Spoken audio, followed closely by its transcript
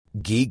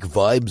Geek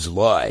Vibes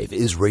Live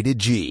is rated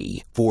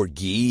G for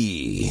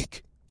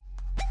geek.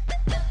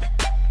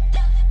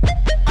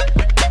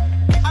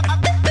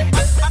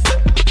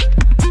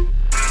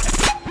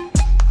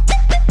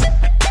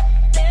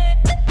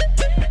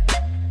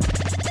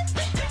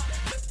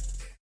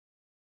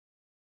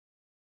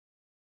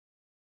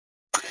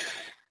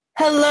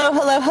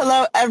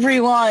 Hello,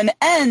 everyone,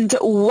 and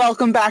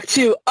welcome back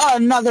to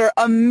another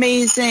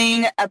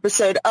amazing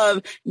episode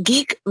of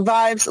Geek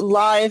Vibes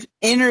Live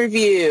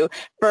interview.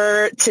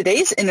 For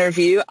today's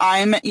interview,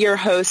 I'm your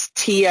host,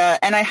 Tia,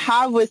 and I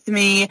have with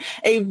me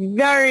a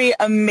very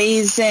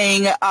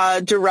amazing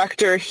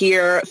director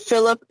here,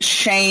 Philip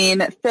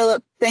Shane.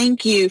 Philip,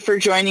 thank you for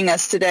joining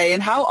us today,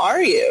 and how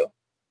are you?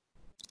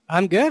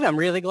 I'm good. I'm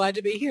really glad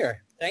to be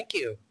here. Thank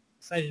you.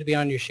 Excited to be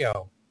on your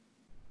show.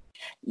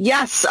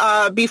 Yes,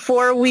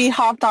 before we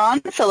hopped on,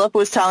 Philip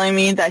was telling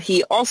me that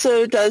he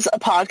also does a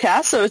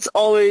podcast, so it's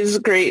always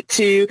great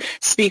to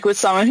speak with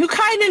someone who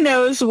kind of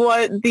knows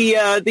what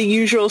the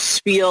usual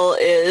spiel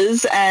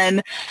is.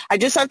 And I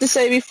just have to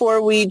say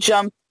before we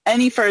jump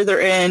any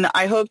further in,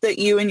 I hope that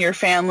you and your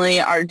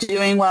family are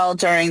doing well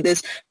during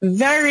this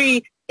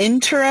very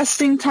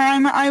interesting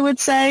time, I would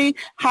say.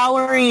 How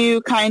are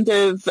you kind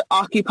of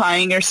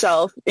occupying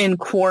yourself in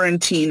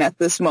quarantine at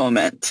this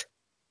moment?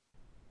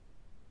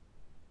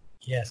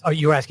 Yes. Oh,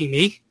 you were asking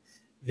me?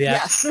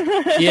 Yes.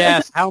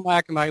 Yes. How am I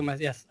occupying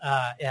myself? Yes.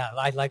 Yeah.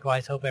 I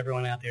likewise hope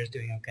everyone out there is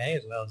doing okay,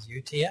 as well as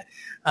you, Tia.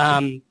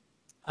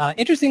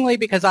 Interestingly,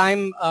 because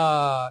I'm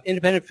an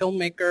independent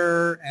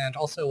filmmaker and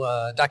also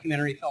a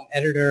documentary film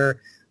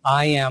editor,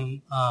 I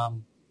am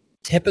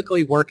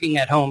typically working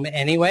at home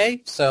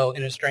anyway. So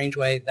in a strange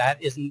way,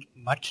 that isn't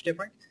much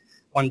different.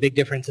 One big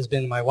difference has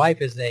been my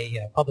wife is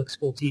a public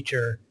school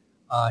teacher.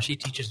 She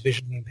teaches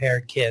visually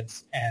impaired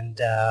kids, and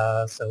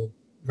so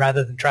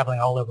rather than traveling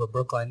all over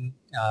Brooklyn,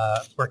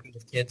 working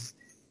with kids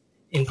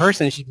in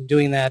person, she's been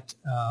doing that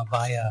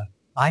via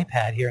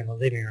iPad here in the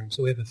living room.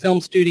 So we have a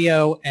film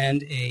studio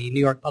and a New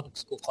York public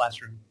school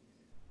classroom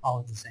all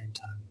at the same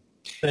time.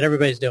 But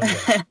everybody's doing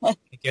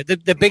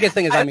good. The biggest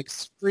thing is I'm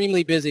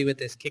extremely busy with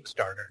this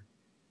Kickstarter.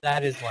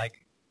 That is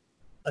like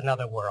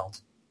another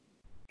world.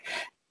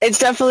 It's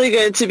definitely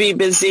good to be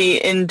busy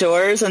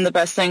indoors, and the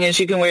best thing is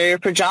you can wear your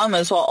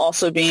pajamas while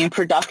also being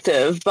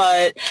productive.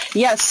 But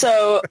yes,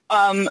 so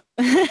the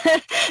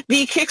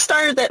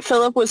Kickstarter that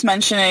Philip was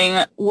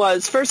mentioning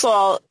was, first of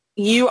all,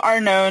 you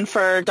are known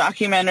for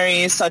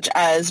documentaries such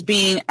as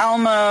Being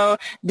Elmo,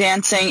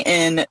 Dancing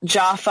in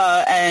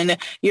Jaffa, and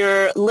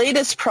your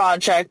latest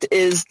project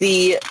is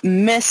the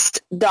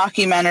Mist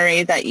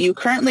documentary that you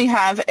currently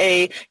have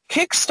a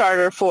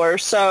Kickstarter for.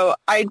 So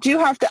I do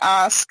have to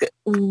ask,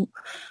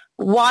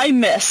 why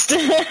Mist?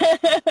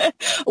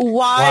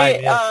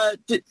 Why?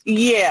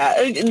 Yeah,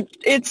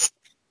 it's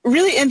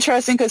really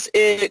interesting because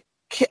it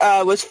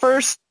was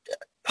first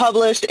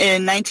published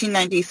in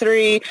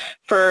 1993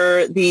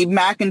 for the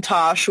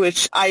Macintosh,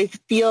 which I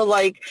feel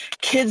like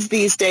kids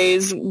these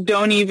days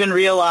don't even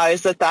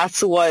realize that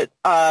that's what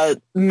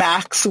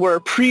Macs were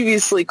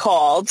previously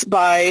called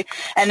by,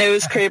 and it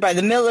was created by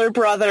the Miller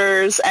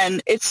brothers,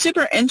 and it's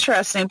super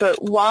interesting.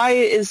 But why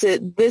is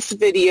it this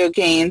video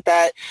game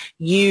that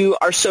you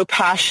are so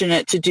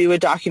passionate to do a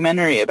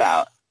documentary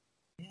about?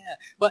 Yeah,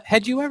 well,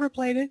 had you ever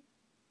played it?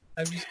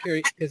 I'm just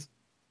curious because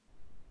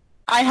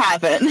I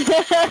haven't.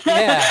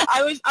 Yeah.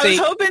 I was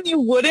hoping you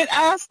wouldn't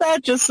ask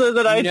that, just so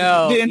that I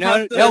didn't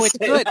have to. No, it's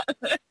say good.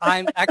 That.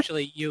 I'm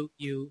actually you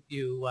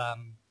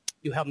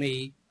helped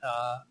me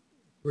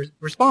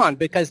respond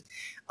because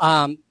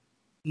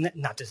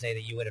not to say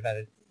that you would have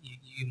had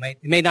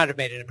it may not have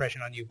made an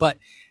impression on you, but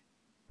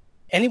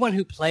anyone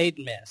who played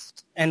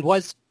Myst and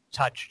was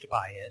touched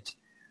by it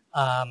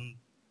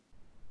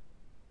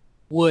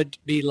would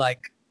be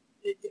like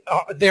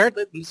there.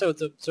 So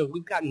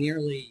we've got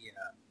nearly.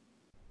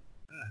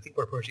 I think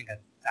we're approaching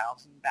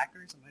 1,000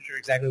 backers. I'm not sure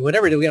exactly.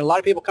 Whatever. We got a lot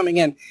of people coming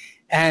in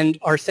and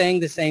are saying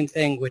the same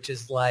thing, which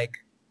is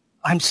like,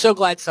 I'm so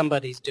glad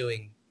somebody's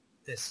doing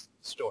this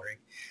story.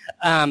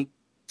 The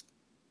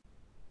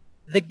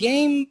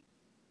game,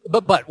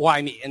 but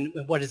why me? And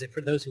what is it for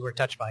those who were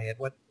touched by it?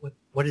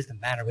 What is the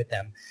matter with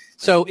them?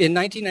 So in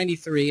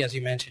 1993, as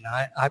you mentioned,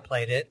 I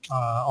played it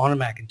on a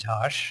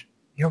Macintosh.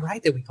 You're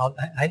right that we called.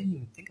 I didn't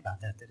even think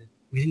about that.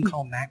 We didn't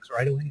call Macs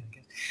right away, I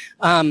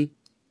guess.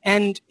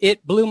 And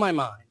it blew my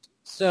mind.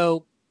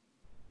 So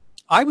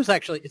I was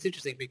actually, it's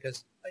interesting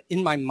because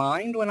in my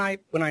mind, when I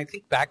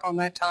think back on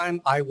that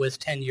time, I was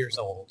 10 years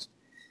old,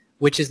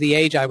 which is the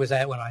age I was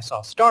at when I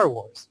saw Star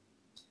Wars.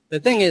 The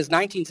thing is,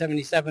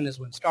 1977 is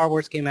when Star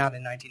Wars came out,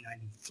 and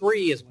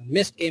 1993 is when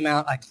Myst came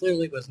out. I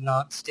clearly was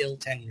not still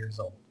 10 years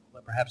old,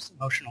 but perhaps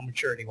emotional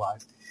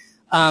maturity-wise.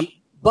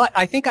 But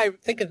I think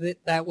of it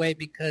that way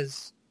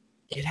because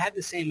it had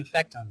the same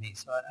effect on me.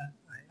 So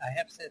I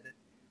have said that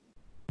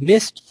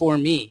Myst for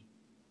me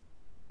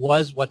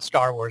was what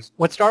Star Wars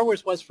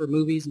was for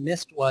movies.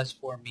 Myst was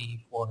for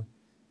me for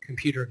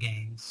computer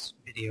games,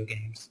 video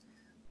games.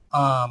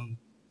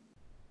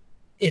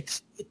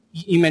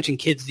 You mentioned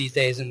kids these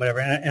days and whatever,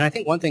 and I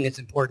think one thing that's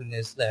important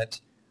is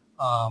that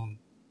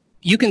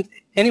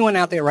Anyone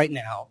out there right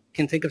now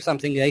can think of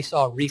something they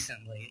saw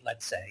recently,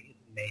 let's say.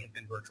 It may have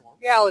been virtual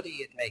reality.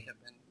 It may have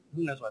been,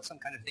 who knows what, some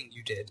kind of thing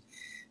you did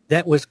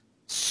that was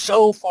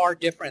so far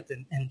different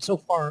and so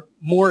far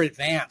more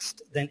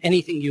advanced than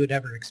anything you had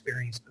ever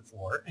experienced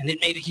before, and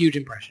it made a huge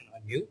impression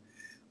on you.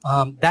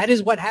 That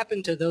is what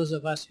happened to those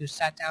of us who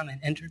sat down and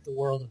entered the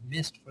world of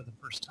Myst for the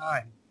first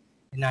time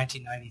in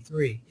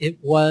 1993. It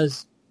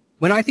was,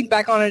 when I think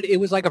back on it, it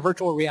was like a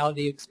virtual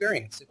reality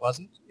experience. It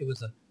wasn't. It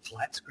was a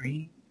flat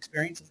screen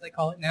experience, as they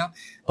call it now,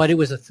 but it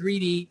was it's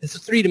a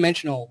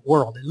three-dimensional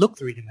world. It looked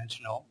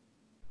three-dimensional.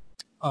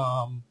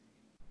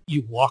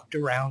 You walked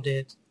around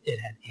it. It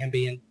had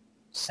ambient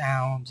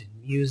sound and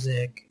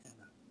music and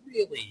a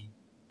really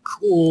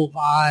cool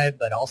vibe,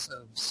 but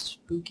also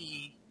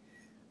spooky,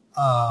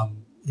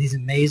 these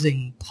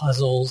amazing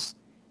puzzles,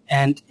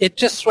 and it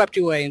just swept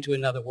you away into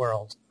another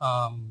world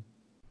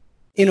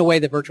in a way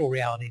that virtual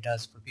reality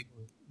does for people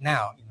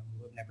now,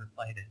 who have never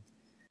played it.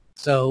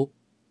 So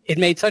it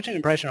made such an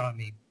impression on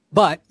me,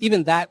 but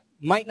even that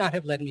might not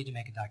have led me to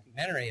make a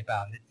documentary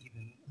about it,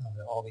 even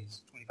all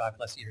these 25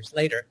 plus years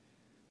later.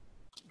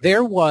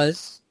 There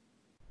was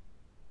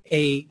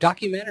a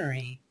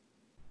documentary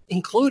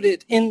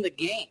included in the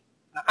game.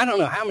 Now, I don't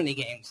know how many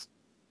games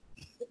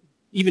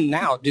even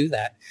now do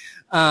that.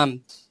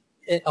 On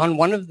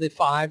one of the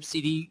 5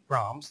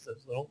 CD-ROMs,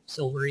 those little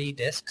silvery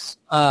discs,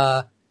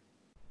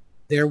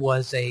 there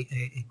was a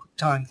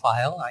QuickTime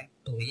file, I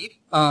believe. It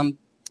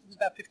was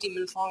about 15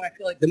 minutes long, I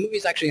feel like. The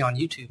movie's actually on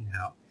YouTube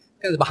now.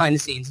 Kind of behind the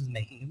scenes of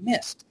making a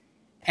Myst.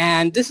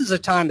 And this is a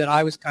time that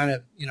I was kind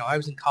of, I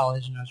was in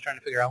college and I was trying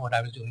to figure out what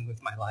I was doing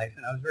with my life.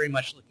 And I was very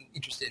much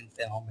interested in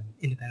film and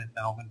independent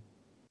film. And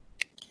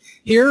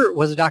here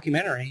was a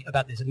documentary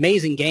about this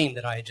amazing game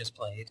that I had just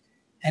played.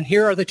 And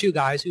here are the 2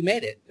 guys who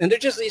made it. And they're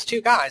just these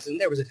 2 guys. And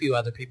there was a few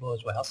other people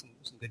as well, some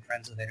good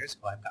friends of theirs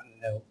who I've gotten to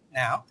know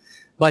now.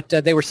 But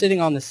they were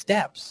sitting on the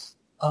steps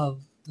of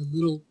the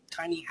little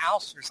tiny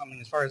house or something,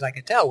 as far as I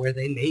could tell, where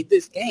they made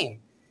this game.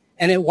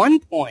 And at one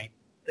point,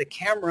 the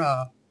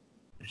camera,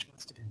 which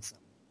must have been some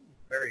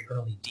very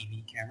early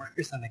DV camera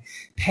or something,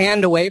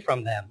 panned away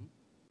from them,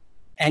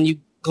 and you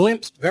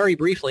glimpsed very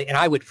briefly, and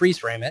I would freeze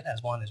frame it,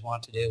 as one is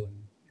wont to do, and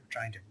you're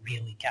trying to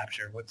really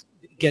capture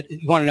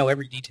you want to know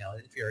every detail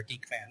if you're a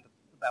Geek fan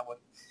about what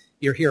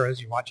you're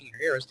watching your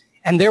heroes,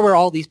 and there were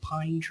all these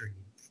pine trees,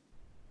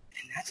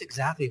 and that's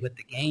exactly what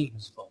the game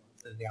is full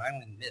of. The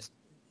island Myst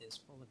is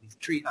full of these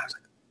trees. I was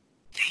like,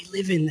 they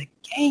live in the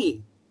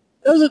game.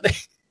 Those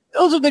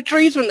are the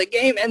trees from the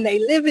game, and they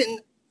live in.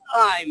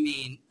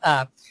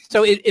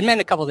 So it meant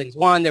a couple of things.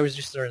 One, there was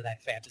just sort of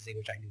that fantasy,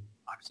 which I knew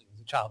obviously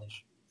was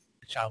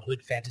a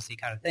childhood fantasy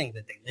kind of thing,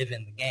 that they live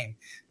in the game.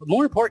 But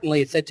more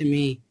importantly, it said to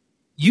me,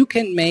 you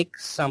can make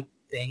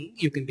something.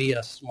 You can be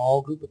a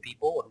small group of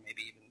people, or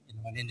maybe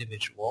even an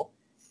individual,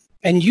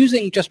 and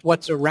using just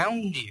what's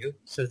around you.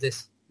 So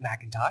this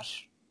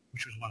Macintosh,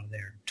 which was one of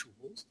their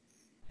tools,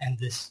 and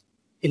this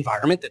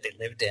environment that they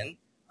lived in,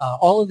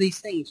 all of these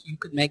things, you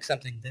could make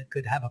something that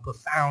could have a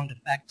profound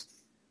effect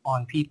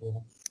on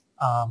people.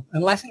 And the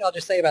last thing I'll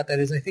just say about that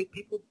is I think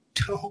people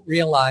don't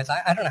realize,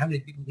 I don't know how many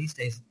people these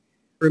days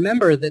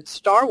remember that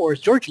Star Wars,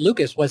 George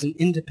Lucas was an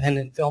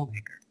independent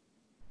filmmaker.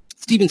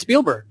 Steven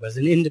Spielberg was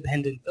an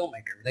independent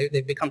filmmaker.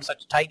 They've become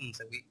such titans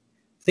that we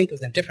think of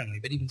them differently,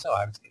 but even so,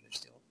 I would say they're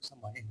still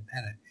somewhat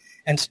independent.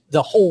 And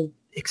the whole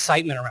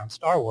excitement around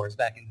Star Wars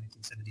back in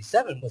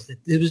 1977 was that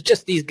it was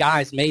just these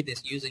guys made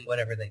this using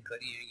whatever they could,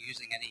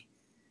 using any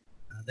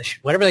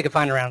whatever they could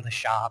find around the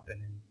shop and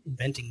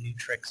inventing new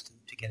tricks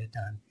to get it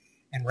done.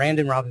 And Rand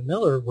and Robin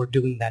Miller were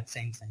doing that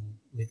same thing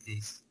with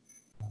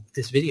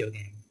this video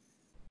game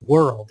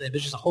world. It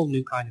was just a whole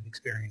new kind of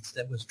experience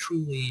that was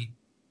truly,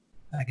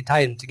 I could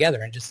tie them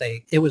together and just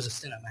say it was a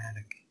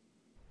cinematic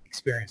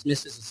experience.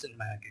 Myst is a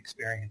cinematic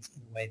experience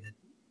in a way that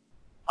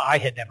I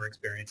had never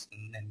experienced,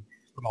 and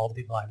from all the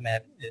people I've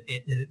met,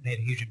 it made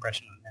a huge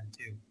impression on them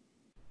too.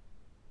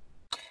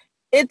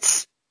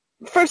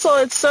 First of all,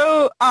 it's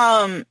so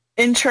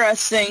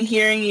interesting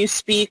hearing you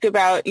speak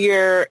about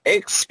your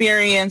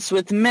experience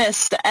with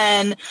Myst,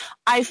 and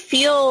I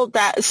feel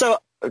that,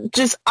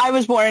 I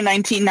was born in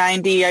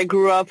 1990. I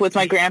grew up with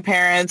my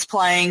grandparents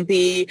playing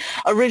the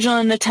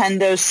original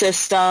Nintendo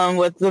system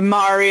with the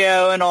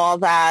Mario and all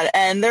that,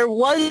 and there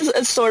was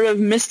a sort of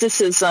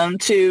mysticism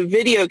to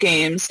video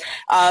games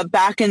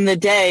back in the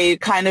day,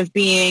 kind of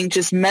being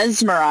just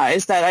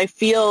mesmerized, that I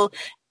feel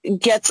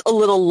gets a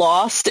little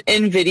lost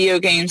in video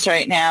games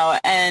right now.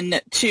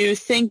 And to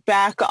think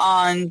back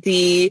on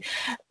the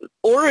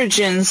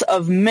origins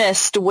of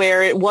Myst,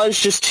 where it was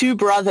just 2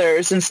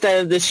 brothers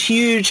instead of this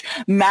huge,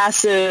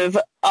 massive,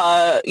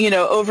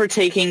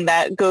 overtaking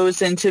that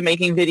goes into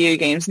making video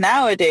games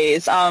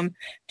nowadays.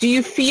 Do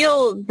you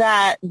feel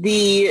that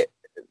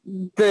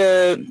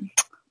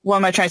what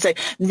am I trying to say?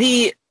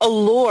 The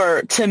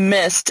allure to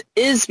Myst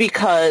is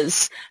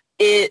because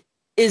it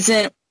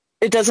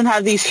doesn't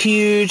have these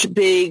huge,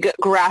 big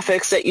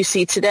graphics that you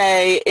see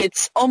today.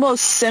 It's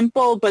almost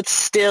simple, but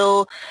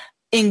still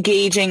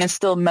engaging and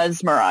still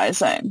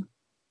mesmerizing.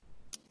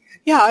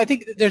 Yeah, I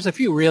think there's a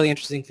few really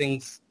interesting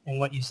things in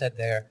what you said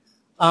there.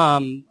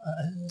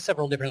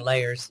 Several different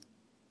layers.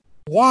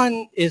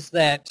 One is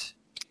that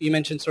you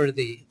mentioned sort of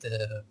the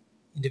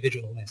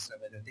individualness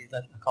of it,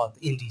 I call it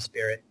the indie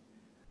spirit,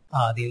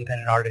 the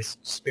independent artist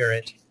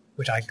spirit,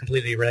 which I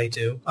completely relate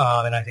to.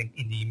 And I think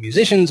indie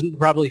musicians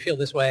probably feel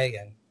this way,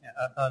 and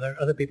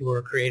other people who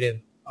are creative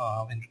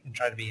and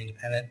try to be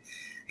independent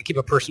and keep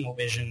a personal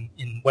vision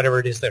in whatever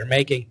it is they're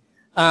making.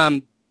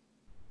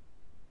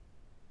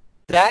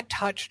 That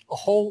touched a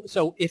whole.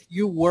 So if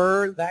you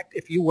were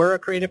a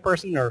creative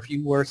person, or if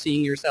you were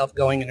seeing yourself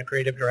going in a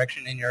creative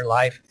direction in your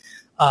life,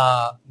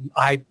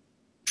 I'm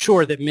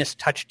sure that Myst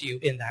touched you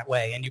in that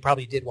way, and you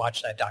probably did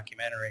watch that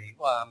documentary.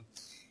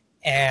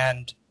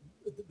 And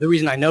the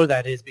reason I know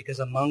that is because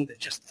among the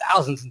just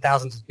thousands and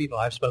thousands of people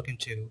I've spoken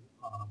to,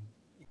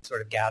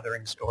 sort of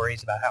gathering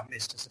stories about how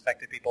Myst has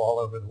affected people all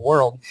over the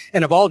world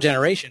and of all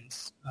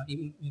generations,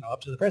 even up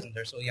to the present.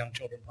 There's still young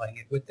children playing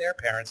it with their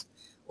parents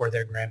or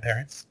their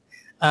grandparents.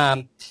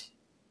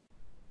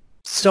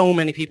 So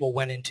many people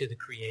went into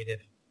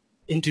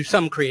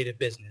some creative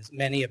business,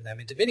 many of them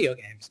into video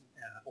games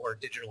or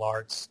digital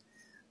arts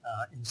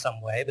in some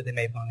way, but they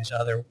may have gone into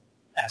other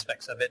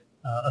aspects of it,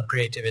 of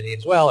creativity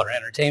as well, or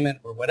entertainment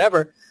or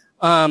whatever.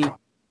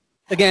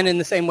 Again, in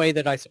the same way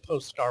that I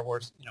suppose Star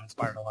Wars,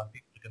 inspired a lot of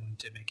people to go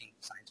into making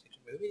science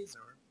fiction movies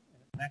or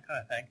that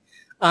kind of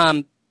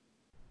thing.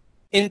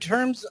 In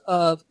terms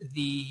of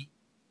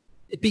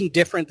it being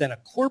different than a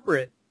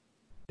corporate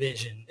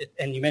vision,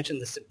 and you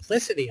mentioned the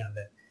simplicity of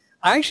it,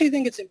 I actually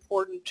think it's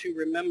important to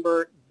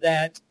remember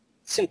that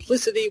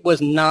simplicity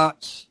was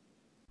not...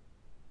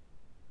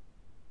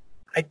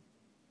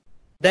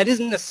 That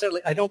isn't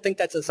necessarily, I don't think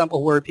that's a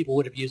simple word people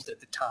would have used at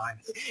the time.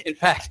 In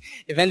fact,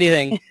 if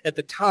anything, at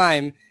the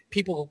time,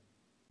 people,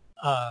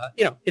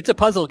 it's a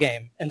puzzle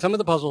game, and some of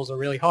the puzzles are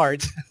really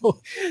hard.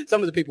 Some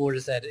of the people would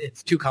have said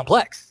it's too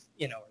complex,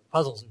 or the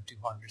puzzles are too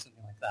hard or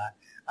something like that.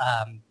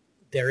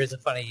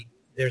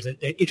 There's an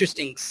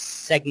interesting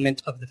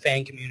segment of the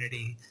fan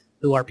community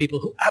who are people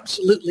who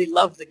absolutely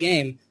love the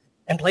game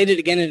and played it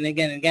again and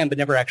again and again, but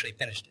never actually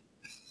finished it.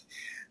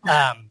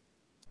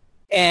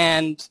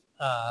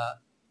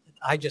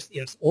 I just,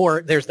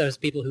 or there's those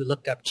people who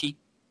looked up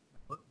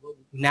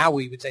now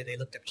we would say they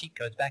looked up cheat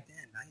codes. Back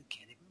then, I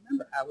can't even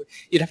remember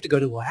you'd have to go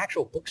to an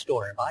actual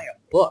bookstore and buy a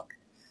book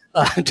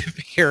to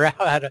figure out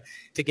how to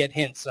get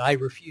hints. So I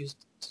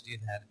refused to do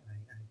that. I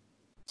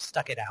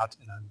stuck it out,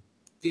 and I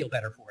feel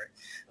better for it.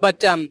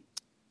 But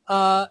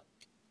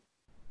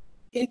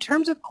in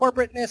terms of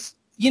corporateness,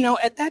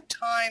 at that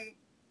time,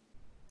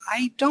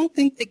 I don't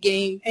think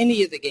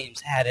any of the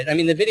games had it. I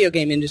mean, the video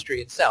game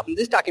industry itself, and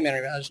this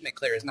documentary, I'll just make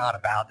clear, is not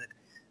about it.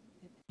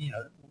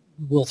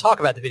 We'll talk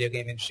about the video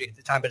game industry at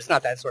the time, but it's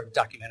not that sort of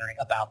documentary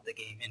about the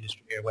game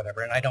industry or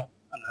whatever, and I'm not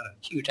a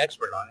huge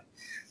expert on it.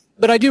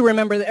 But I do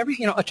remember that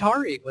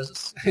Atari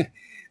was,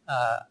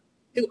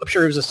 I'm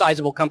sure it was a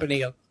sizable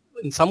company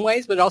in some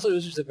ways, but also it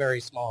was just a very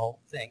small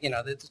thing. It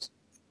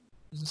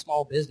was a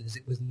small business.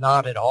 It was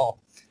not at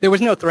all. There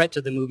was no threat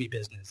to the movie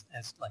business,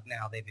 as like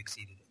now they've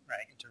exceeded it,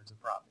 right, in terms of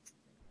profits.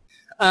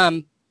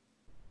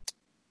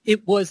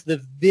 It was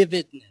the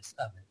vividness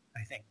of it,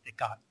 I think, that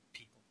got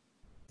people.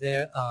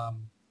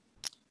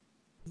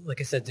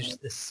 Like I said, there's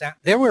this sound.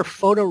 There were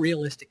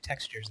photorealistic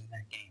textures in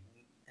that game,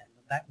 and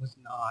that was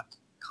not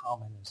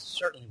common. It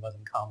certainly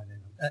wasn't common.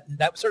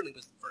 That certainly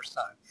was the first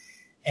time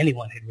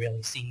anyone had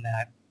really seen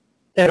that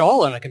at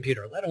all on a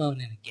computer, let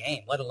alone in a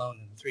game, let alone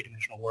in a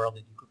three-dimensional world that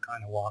you could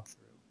kind of walk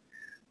through.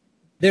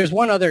 There's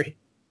one other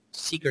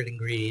secret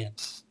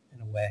ingredient,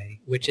 in a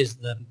way, which is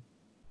to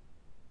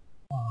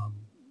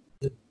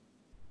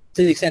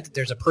the extent that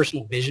there's a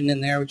personal vision in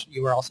there, which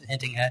you were also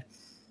hinting at,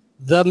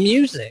 the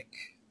music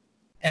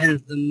and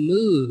the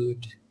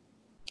mood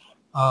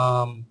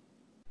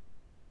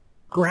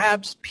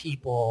grabs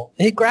people.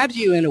 It grabs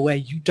you in a way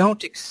you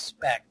don't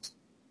expect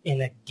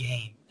in a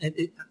game.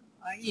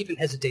 I even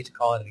hesitate to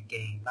call it a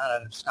game, not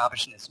out of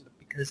snobbishness, but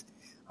because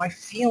my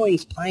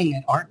feelings playing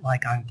it aren't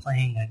like I'm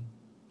playing a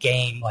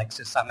game, like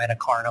just I'm at a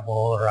carnival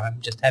or I'm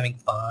just having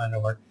fun,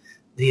 or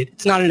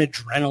it's not an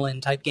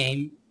adrenaline type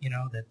game,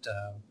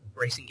 that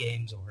racing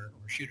games or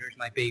shooters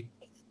might be.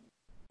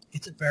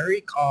 It's a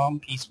very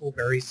calm, peaceful,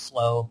 very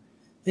slow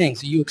thing.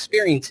 So you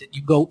experience it,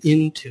 you go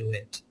into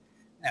it.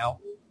 Now,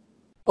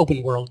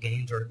 open world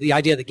games, or the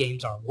idea that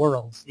games are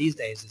worlds these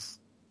days, is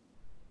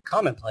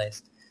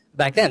commonplace.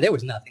 Back then, there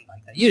was nothing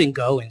like that. You didn't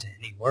go into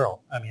any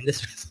world. I mean,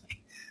 this was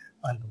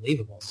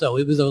unbelievable. So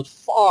it was a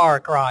far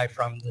cry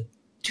from the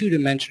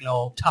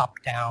two-dimensional,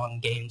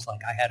 top-down games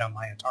like I had on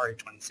my Atari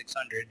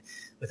 2600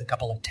 with a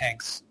couple of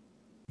tanks,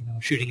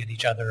 shooting at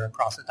each other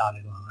across a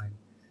dotted line.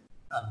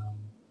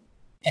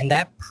 And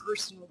that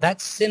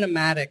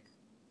cinematic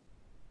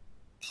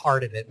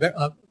part of it,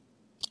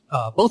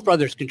 both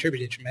brothers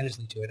contributed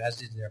tremendously to it, as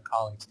did their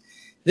colleagues.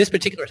 This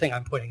particular thing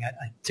I'm pointing at,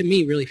 to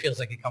me, really feels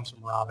like it comes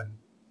from Robin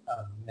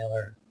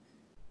Miller.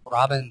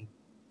 Robin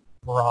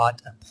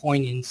brought a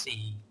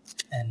poignancy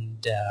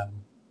and,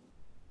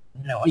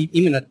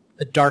 even a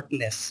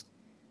darkness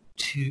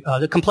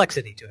the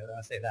complexity to it.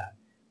 I'll say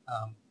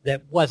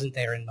that wasn't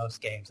there in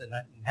most games. And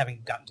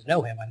having gotten to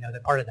know him, I know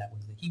that part of that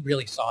was that he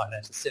really saw it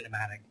as a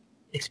cinematic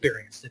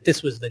experience. That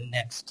this was the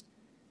next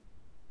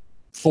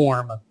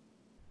form of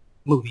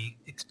movie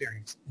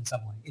experience in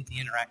some way, in the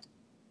interactive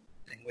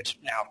thing, which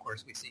now, of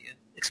course, we see it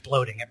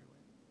exploding everywhere.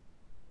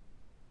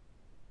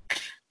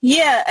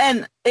 Yeah,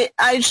 and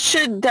I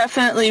should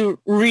definitely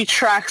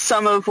retract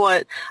some of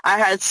what I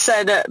had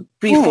said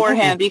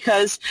beforehand,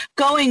 because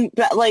going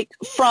back, like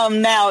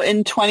from now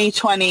in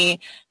 2020,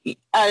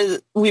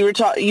 as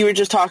you were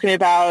just talking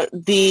about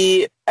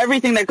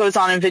everything that goes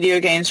on in video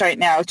games right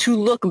now, to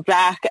look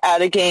back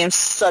at a game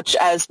such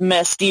as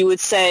Myst, you would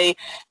say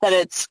that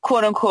it's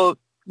quote unquote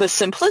the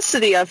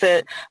simplicity of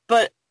it,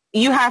 but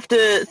you have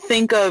to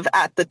think of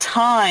at the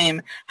time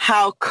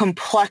how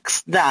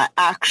complex that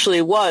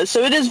actually was.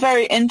 So it is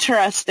very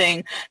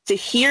interesting to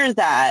hear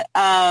that.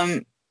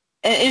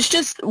 It's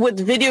just with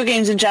video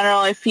games in general,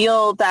 I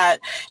feel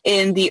that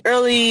in the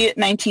early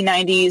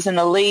 1990s and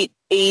the late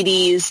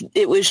 80s,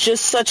 it was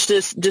just such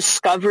this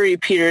discovery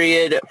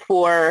period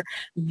for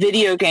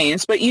video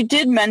games. But you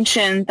did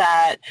mention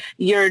that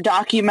your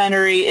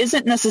documentary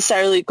isn't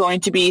necessarily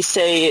going to be,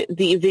 say,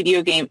 the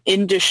video game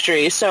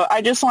industry. So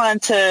I just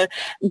wanted to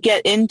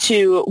get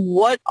into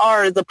what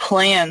are the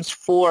plans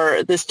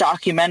for this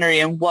documentary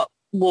and what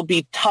will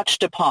be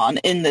touched upon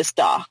in this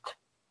doc.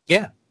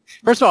 Yeah.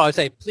 First of all, I would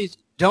say, please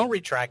don't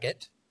retract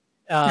it,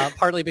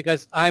 partly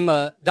because I'm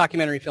a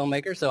documentary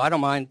filmmaker, so I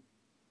don't mind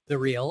the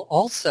reel.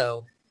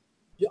 Also,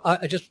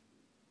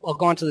 I'll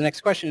go on to the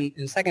next question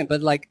in a second,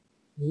 but like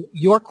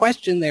your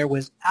question there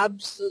was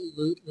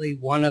absolutely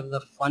one of the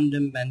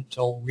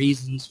fundamental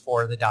reasons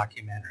for the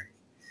documentary,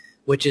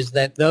 which is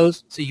that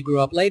so you grew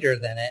up later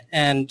than it,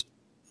 and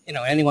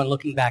anyone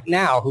looking back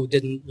now who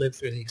didn't live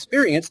through the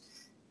experience,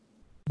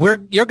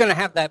 you're going to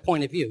have that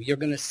point of view. You're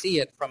going to see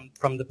it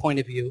from the point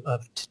of view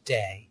of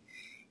today.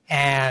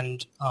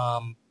 And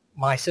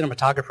my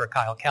cinematographer,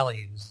 Kyle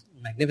Kelly, who's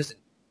a magnificent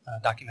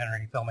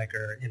documentary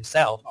filmmaker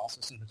himself, also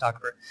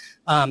cinematographer.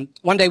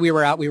 One day we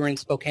were in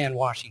Spokane,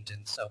 Washington.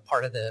 So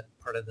part of the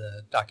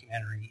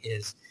documentary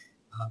is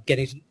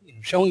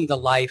showing the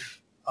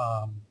life,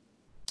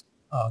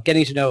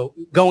 getting to know,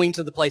 going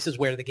to the places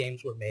where the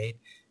games were made,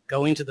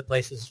 going to the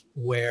places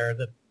where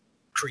the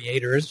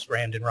creators,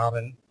 Rand and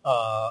Robin,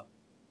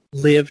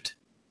 lived.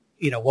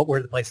 What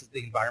were the places,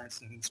 the environments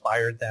that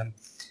inspired them,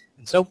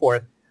 and so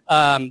forth.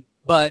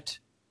 But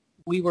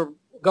we were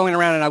going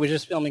around and I was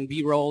just filming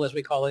B-roll, as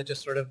we call it,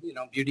 just sort of,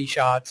 beauty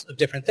shots of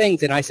different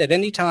things. And I said,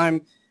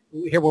 anytime,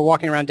 here we're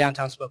walking around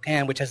downtown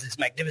Spokane, which has this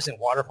magnificent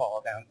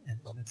waterfall down in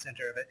the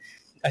center of it.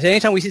 I said,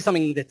 anytime we see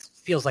something that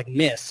feels like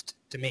Myst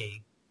to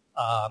me,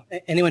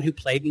 anyone who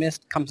played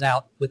Myst comes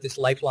out with this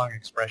lifelong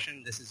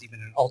expression. This is even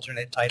an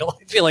alternate title,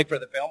 I feel like, for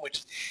the film,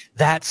 which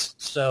that's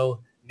so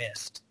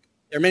Myst.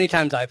 There are many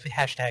times I've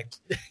hashtagged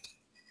I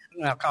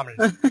don't know how common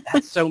it is.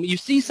 That's so you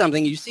see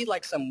something, you see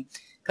like some,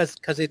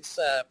 because it's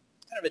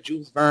kind of a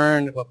Jules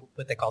Verne,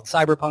 what they called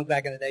cyberpunk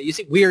back in the day. You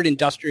see weird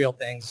industrial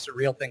things,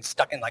 surreal things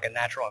stuck in like a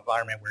natural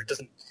environment where it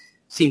doesn't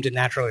seem to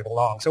naturally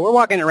belong. So we're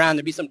walking around,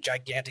 there'd be some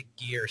gigantic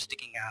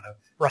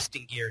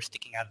rusting gear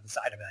sticking out of the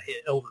side of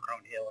a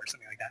overgrown hill or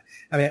something like that.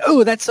 I mean,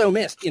 oh, that's so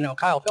Myst.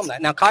 Kyle filmed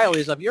that. Now Kyle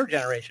is of your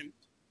generation,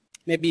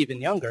 maybe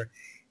even younger,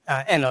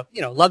 and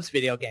loves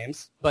video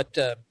games, but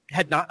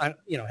had not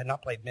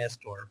played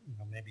Myst, or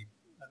maybe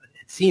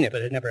seen it,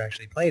 but had never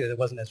actually played it. It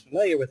wasn't as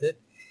familiar with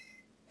it.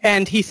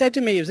 And he said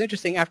to me, it was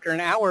interesting, after an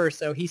hour or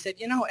so, he said,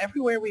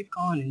 everywhere we've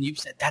gone and you've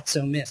said, that's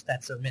so Myst,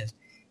 that's so Myst.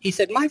 He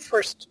said, my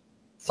first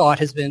thought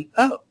has been,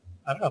 oh,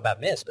 I don't know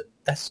about Myst, but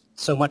that's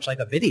so much like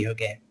a video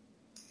game.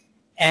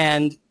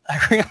 And I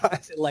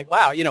realized,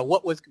 wow,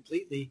 what was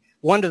completely,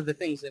 one of the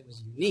things that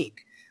was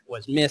unique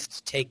was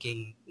Myst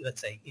taking,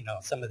 let's say,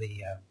 some of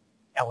the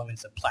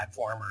elements of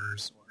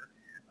platformers,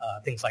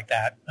 things like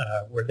that,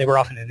 where they were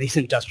often in these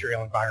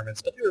industrial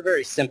environments, but they were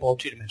very simple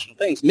two-dimensional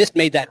things. Myst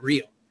made that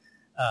real.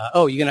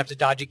 You're going to have to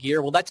dodge a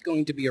gear? Well, that's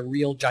going to be a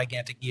real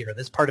gigantic gear.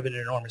 That's part of an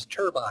enormous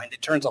turbine.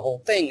 It turns the whole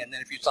thing, and then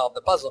if you solve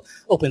the puzzle,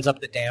 opens up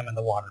the dam and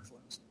the water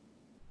flows.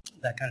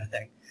 That kind of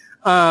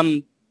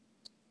thing.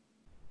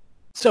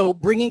 So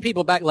bringing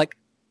people back,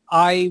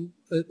 I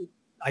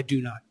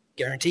do not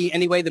guarantee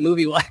anyway the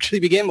movie will actually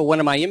begin, but one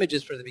of my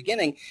images for the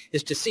beginning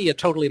is to see a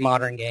totally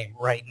modern game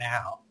right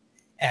now.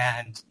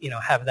 And,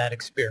 have that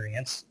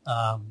experience,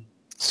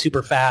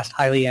 super fast,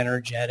 highly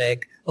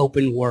energetic,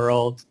 open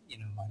world.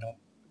 I don't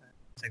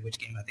say which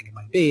game I think it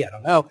might be. I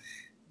don't know.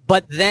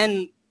 But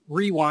then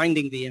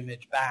rewinding the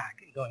image back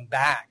and going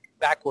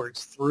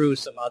backwards through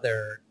some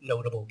other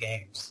notable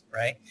games,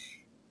 right?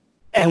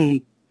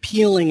 And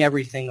peeling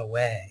everything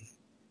away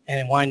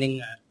and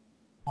winding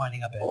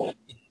up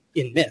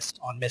in Myst,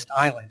 on Myst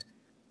Island,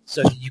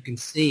 so that you can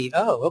see,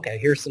 oh, okay,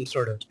 here's some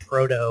sort of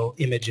proto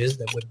images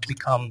that would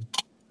become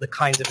the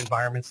kinds of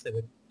environments that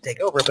would take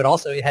over, but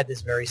also it had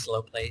this very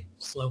slow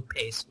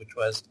pace, which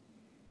was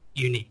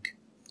unique.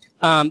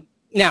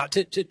 Now,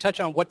 to touch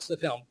on what's the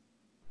film,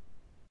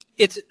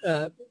 it's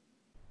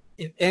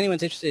if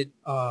anyone's interested,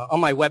 on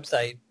my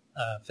website,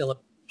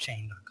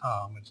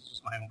 philipshane.com, which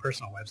is my own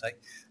personal website,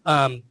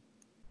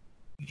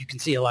 you can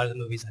see a lot of the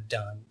movies I've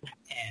done.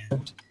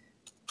 And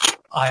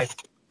I've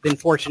been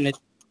fortunate,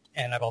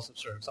 and I've also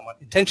sort of somewhat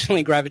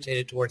intentionally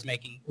gravitated towards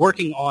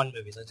working on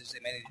movies. I just say,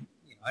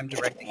 I'm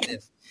directing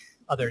this.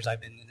 Others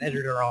I've been an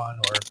editor on,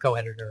 or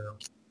co-editor, or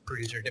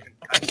producer, different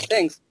kinds of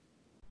things.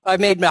 I've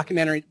made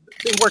been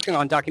working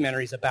on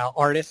documentaries about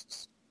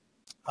artists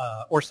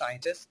or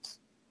scientists,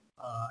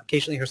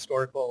 occasionally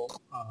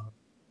historical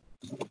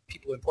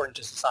people important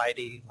to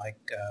society, like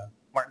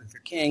Martin Luther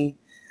King.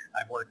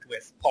 I've worked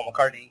with Paul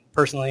McCartney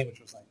personally, which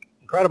was like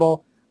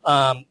incredible.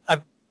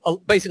 I've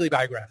basically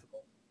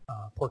biographical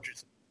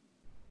portraits of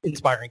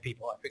inspiring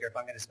people. I figure if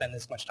I'm going to spend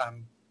this much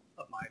time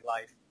of my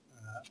life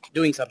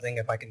doing something,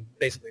 if I can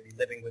basically be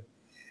living with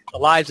the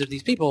lives of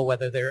these people,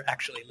 whether they're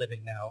actually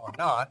living now or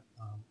not,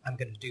 I'm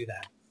going to do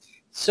that.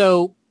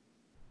 So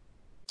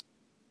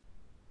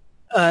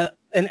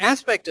an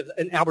aspect of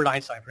Albert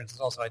Einstein, for instance,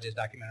 also I did a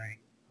documentary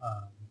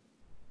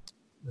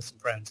with some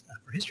friends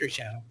for History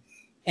Channel.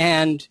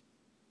 And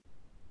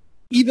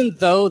even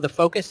though the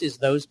focus is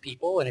those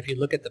people, and if you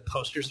look at the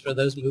posters for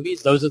those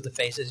movies, those are the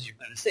faces you're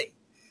going to see,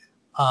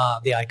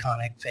 the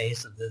iconic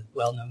face of the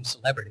well-known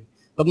celebrity.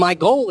 But my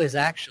goal is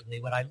actually,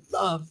 what I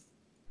love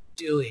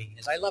doing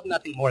is I love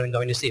nothing more than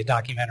going to see a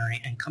documentary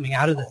and coming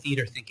out of the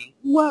theater thinking,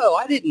 whoa,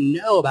 I didn't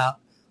know about,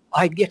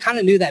 I kind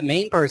of knew that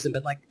main person,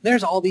 but like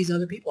there's all these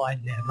other people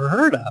I'd never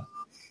heard of.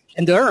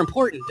 And they're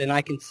important, and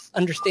I can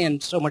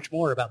understand so much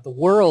more about the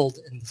world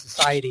and the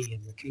society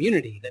and the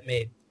community that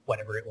made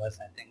whatever it was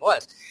that thing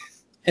was.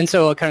 And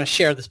so I'll kind of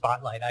share the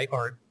spotlight,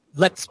 or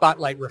let the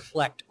spotlight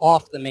reflect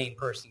off the main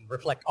person,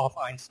 reflect off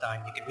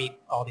Einstein. You can meet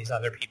all these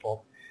other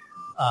people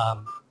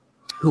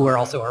who are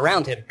also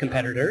around him,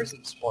 competitors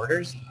and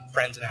supporters, and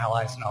friends and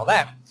allies and all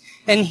that.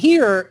 And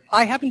here,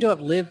 I happen to have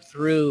lived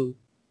through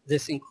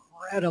this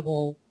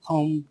incredible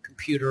home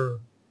computer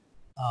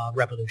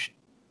revolution.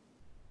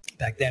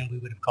 Back then, we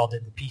would have called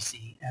it the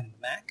PC and the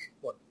Mac,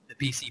 or the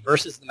PC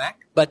versus the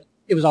Mac, but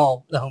it was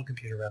all the home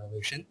computer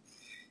revolution.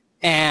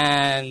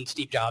 And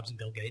Steve Jobs and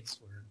Bill Gates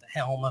were at the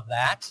helm of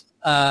that.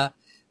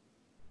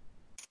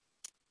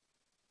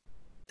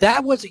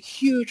 That was a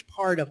huge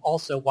part of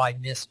also why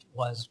Myst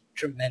was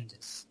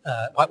tremendous,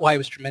 why it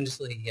was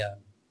tremendously,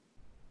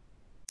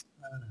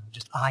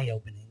 just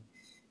eye-opening.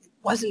 It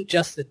wasn't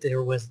just that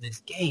there was this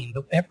game,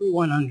 but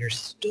everyone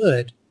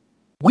understood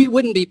we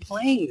wouldn't be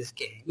playing this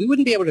game. We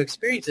wouldn't be able to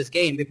experience this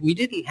game if we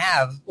didn't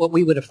have what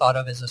we would have thought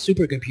of as a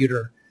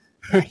supercomputer,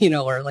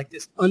 or like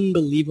this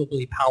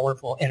unbelievably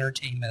powerful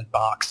entertainment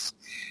box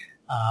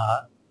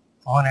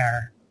on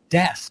our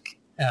desk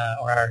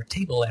or our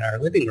table in our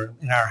living room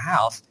in our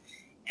house.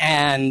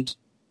 And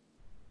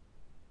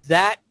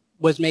that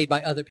was made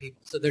by other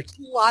people. So there's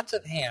lots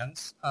of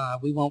hands.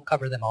 We won't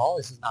cover them all.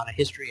 This is not a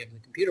history of the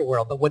computer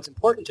world. But what's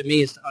important to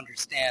me is to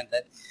understand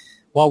that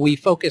while we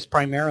focus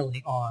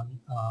primarily on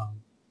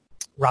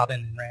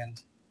Robin and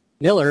Rand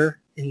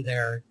Miller in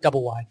their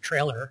double-wide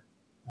trailer,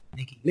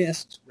 Making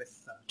Myst,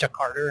 with Chuck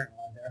Carter and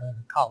all their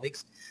other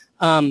colleagues,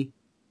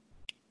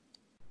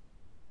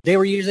 they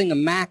were using a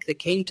Mac that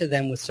came to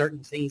them with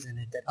certain things in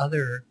it that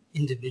other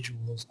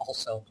individuals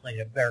also played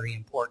a very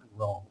important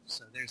role.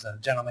 So there's a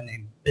gentleman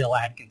named Bill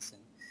Atkinson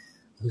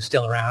who's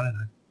still around, and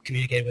I've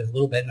communicated with a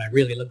little bit, and I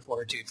really look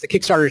forward to, if the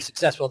Kickstarter is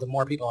successful, the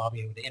more people I'll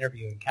be able to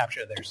interview and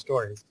capture their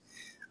stories.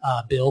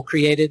 Bill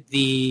created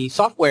the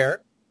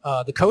software,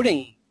 the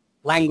coding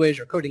language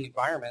or coding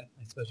environment,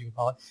 I suppose you would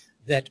call it,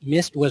 that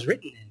Myst was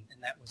written in,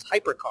 and that was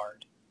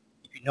HyperCard.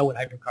 If you know what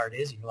HyperCard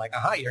is, you're like,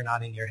 aha, you're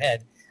nodding your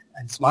head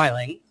and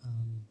smiling.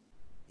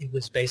 It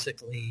was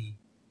basically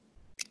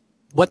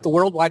what the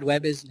World Wide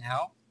Web is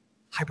now.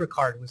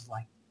 HyperCard was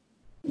like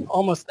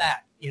almost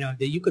that,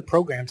 that you could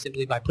program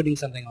simply by putting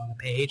something on a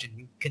page and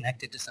you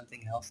connect it to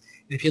something else.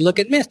 And if you look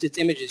at Myst, it's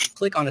images. You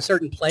click on a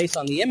certain place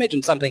on the image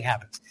and something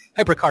happens.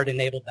 HyperCard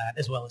enabled that,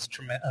 as well as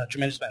a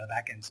tremendous amount of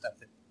back-end stuff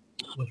that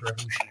was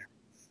revolutionary,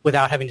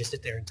 without having to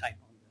sit there and type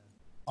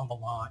on the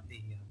line,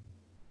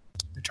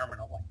 the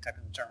terminal, like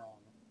typing the terminal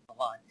on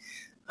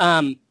the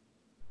line.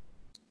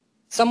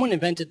 Someone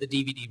invented the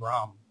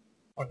DVD-ROM,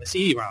 or the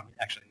CD-ROM,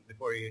 actually,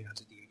 before you got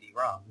to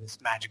DVD-ROM, this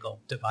magical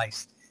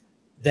device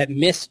that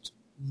Myst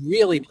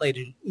really played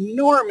an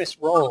enormous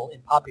role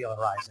in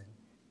popularizing.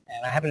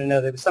 And I happen to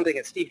know that it was something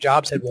that Steve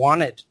Jobs had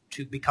wanted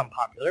to become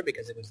popular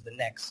because it was the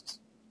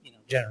next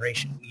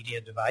generation media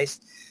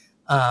device.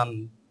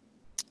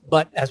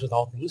 But as with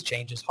all things,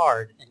 change is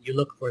hard, and you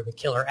look for the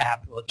killer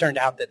app. Well, it turned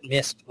out that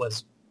Myst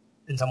was,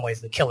 in some ways,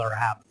 the killer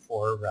app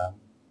for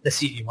the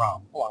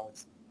CD-ROM, along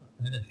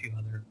with a few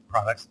other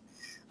products.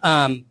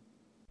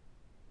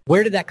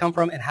 Where did that come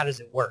from, and how does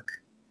it work?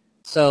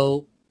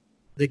 So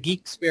the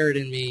geek spirit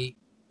in me,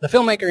 the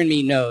filmmaker in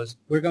me knows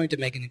we're going to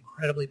make an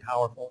incredibly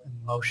powerful,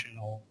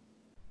 emotional,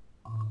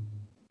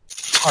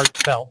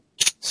 heartfelt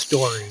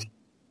story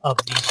of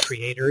these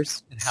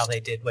creators and how they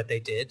did what they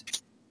did,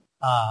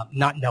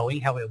 not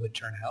knowing how it would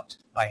turn out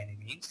by any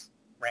means.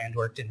 Rand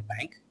worked in a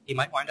bank. He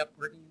might wind up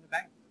working in a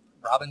bank.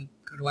 Robin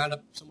could have wound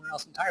up somewhere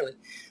else entirely.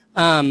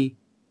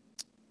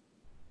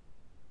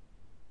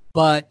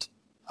 but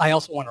I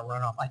also want to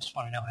run off. I just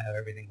want to know how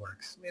everything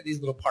works. We have these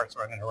little parts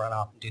where I'm going to run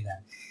off and do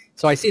that.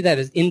 So I see that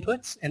as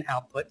inputs and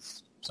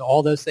outputs. So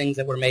all those things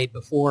that were made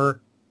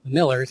before the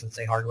millers, let's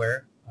say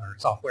hardware or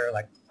software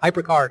like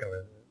HyperCard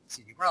or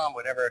CD-ROM,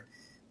 whatever,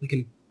 we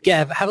can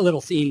have a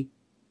little scene,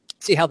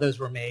 see how those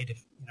were made.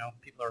 If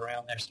people are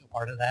around, they're still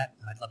part of that.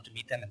 I'd love to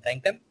meet them and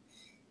thank them.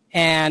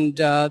 And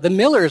the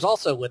millers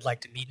also would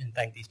like to meet and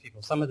thank these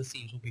people. Some of the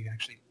scenes will be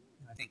actually,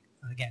 I think,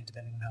 again,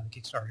 depending on how the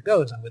Kickstarter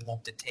goes, I would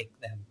love to take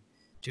them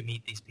to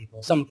meet these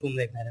people, some of whom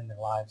they've met in their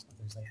lives,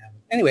 others they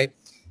haven't. Anyway,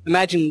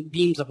 imagine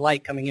beams of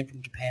light coming in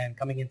from Japan,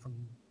 coming in from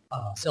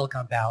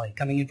Silicon Valley,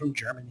 coming in from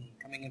Germany,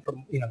 coming in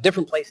from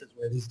different places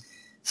where there's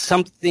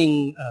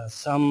something,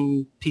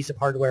 some piece of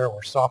hardware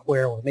or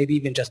software, or maybe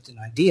even just an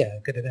idea.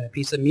 It could have been a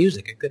piece of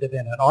music. It could have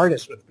been an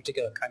artist with a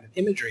particular kind of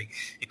imagery.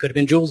 It could have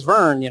been Jules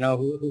Verne,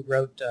 who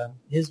wrote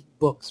his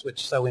books,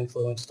 which so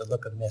influenced The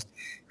Look of the Mist.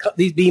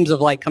 These beams of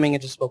light coming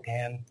into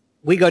Spokane.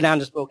 We go down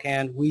to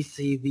Spokane. We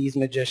see these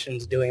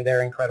magicians doing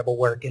their incredible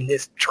work in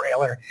this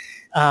trailer.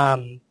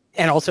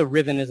 And also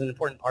Riven is an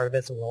important part of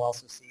it, so we'll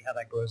also see how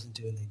that grows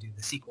into, and they do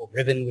the sequel,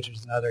 Riven, which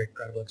is another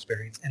incredible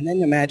experience. And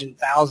then imagine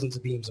thousands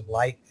of beams of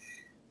light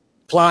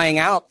flying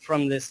out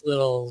from this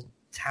little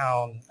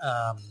town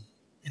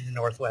in the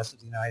northwest of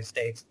the United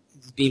States,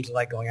 these beams of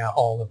light going out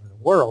all over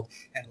the world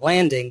and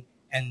landing,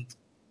 and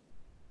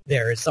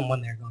there is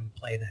someone there going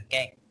to play that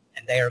game,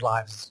 and their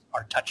lives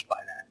are touched by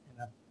that.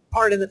 And a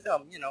part of the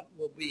film,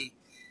 will be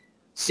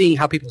seeing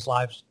how people's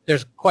lives,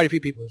 there's quite a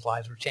few people whose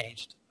lives were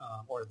changed,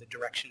 or the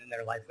direction in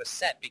their life was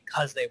set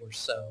because they were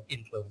so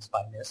influenced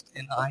by Myst,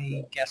 and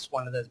I guess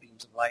one of those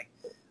beams of light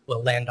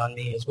will land on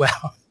me as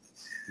well.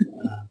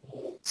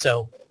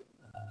 So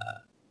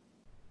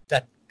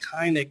that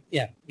kind of,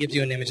 gives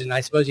you an image, and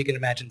I suppose you can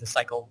imagine the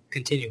cycle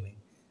continuing,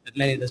 that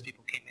many of those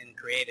people came in and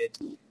created,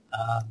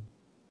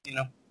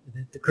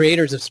 the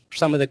creators of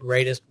some of the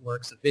greatest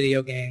works of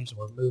video games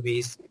or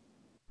movies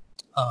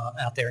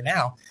out there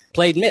now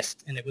played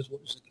Myst, and it was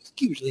a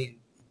hugely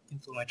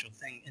influential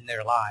thing in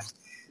their lives.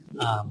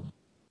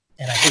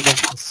 And I think that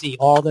to see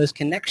all those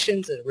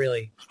connections, it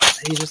really,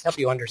 they just help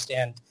you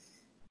understand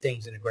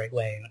things in a great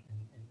way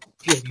and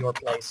feel your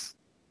place,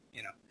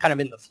 kind of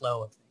in the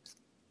flow of things.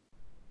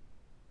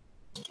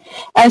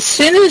 As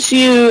soon as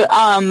you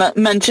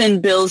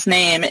mentioned Bill's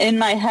name, in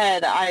my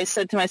head, I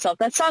said to myself,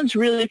 that sounds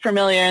really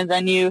familiar. And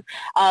then you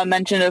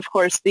mentioned, of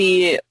course,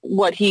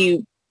 what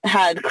he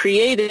had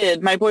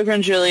created. My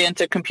boyfriend's really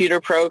into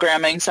computer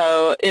programming,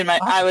 so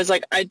I was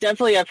like, I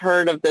definitely have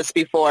heard of this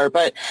before.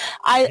 But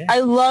I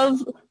love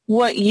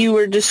what you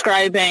were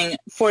describing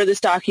for this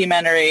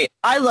documentary.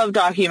 I love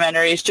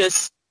documentaries,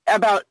 just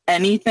about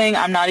anything.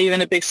 I'm not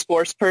even a big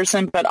sports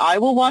person, but I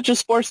will watch a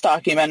sports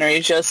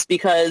documentary just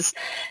because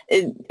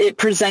it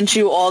presents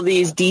you all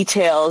these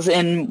details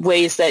in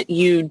ways that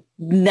you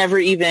never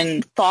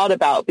even thought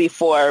about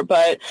before.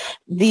 But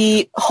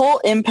the whole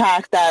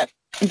impact that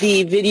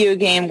the video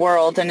game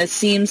world, and it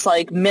seems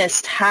like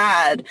Myst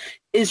had,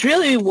 is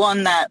really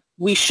one that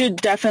we should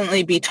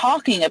definitely be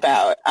talking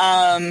about.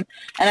 And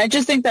I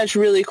just think that's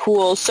really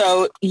cool.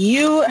 So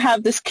you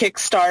have this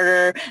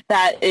Kickstarter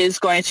that is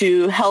going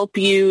to help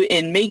you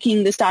in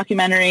making this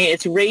documentary.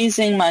 It's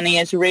raising money.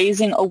 It's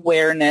raising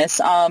awareness.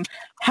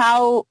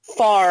 How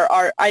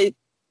far I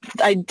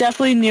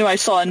definitely knew I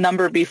saw a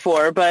number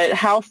before, but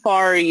how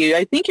far are you?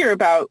 I think you're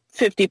about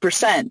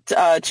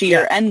 50% to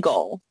your end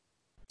goal.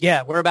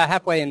 Yeah, we're about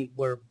halfway, and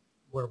we're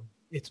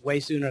it's way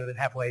sooner than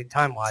halfway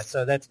time-wise,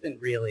 so that's been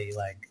really,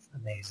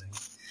 amazing.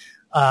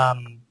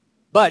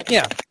 But,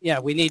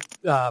 we need,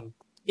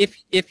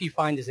 if you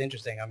find this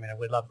interesting, I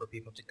would love for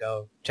people to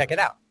go check it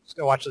out. Just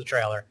go watch the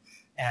trailer.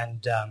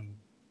 And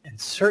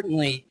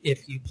certainly,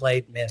 if you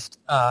played Myst,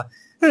 I'm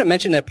going to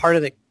mention that part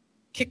of the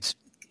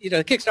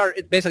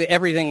Kickstarter, basically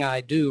everything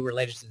I do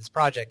related to this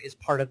project is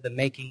part of the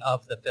making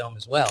of the film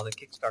as well. The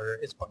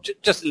Kickstarter is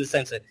just in the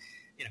sense that,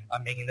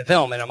 I'm making the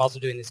film, and I'm also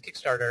doing this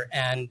Kickstarter,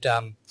 and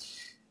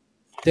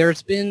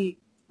there's been,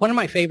 one of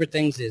my favorite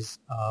things is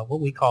what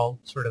we call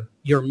sort of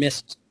your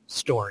Myst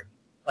story.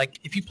 Like,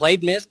 if you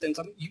played Myst, and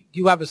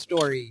you have a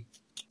story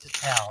to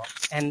tell,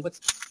 and what's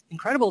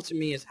incredible to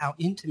me is how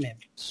intimate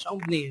so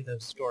many of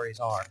those stories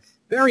are,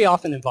 very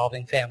often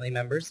involving family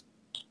members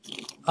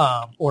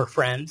or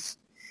friends.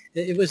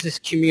 It was this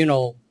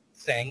communal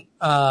thing,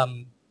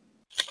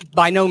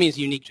 by no means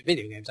unique to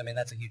video games.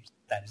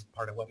 That is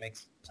part of what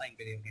makes playing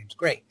video games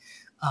great.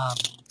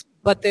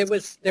 But there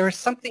was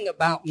something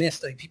about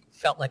Myst, like people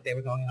felt like they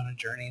were going on a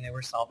journey, they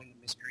were solving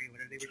a mystery,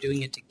 whatever, they were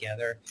doing it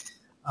together.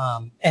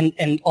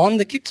 And on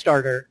the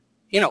Kickstarter,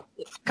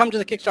 come to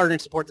the Kickstarter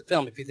and support the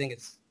film if you think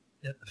it's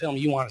the film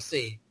you want to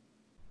see.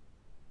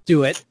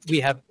 Do it. We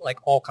have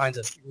all kinds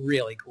of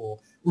really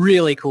cool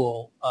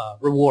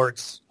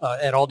rewards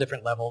at all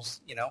different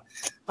levels,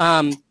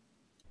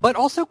 But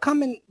also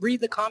come and read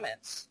the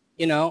comments.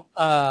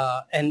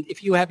 And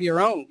if you have your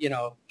own,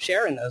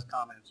 share in those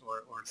comments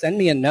or send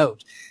me a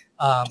note,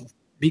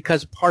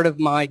 because part of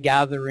my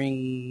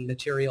gathering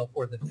material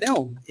for the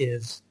film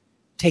is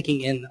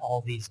taking in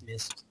all these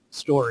Myst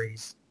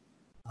stories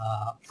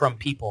from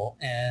people.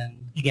 And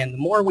again, the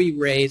more we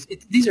raise,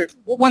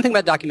 one thing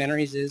about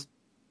documentaries is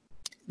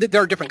that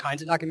there are different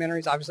kinds of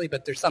documentaries, obviously,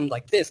 but there's some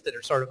like this that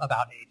are sort of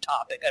about a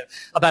topic,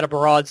 about a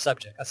broad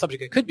subject, a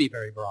subject that could be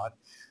very broad.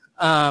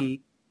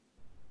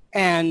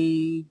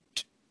 And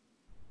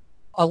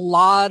a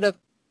lot of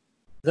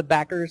the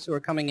backers who are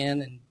coming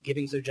in and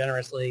giving so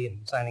generously and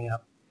signing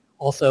up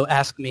also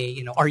ask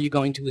me, are you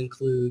going to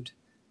include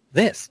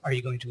this? Are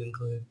you going to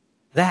include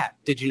that?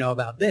 Did you know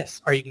about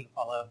this? Are you going to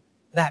follow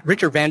that?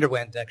 Richard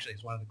Vanderwent actually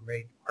is one of the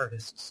great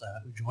artists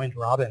who joined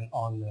Robin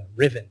on the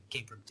Riven,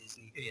 came from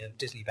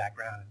Disney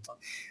background.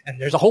 And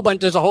there's a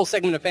whole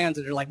segment of fans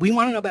that are like, we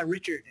want to know about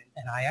Richard.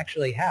 And I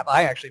actually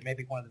may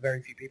be one of the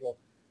very few people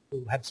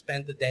who have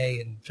spent the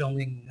day in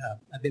filming.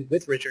 I've been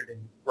with Richard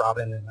and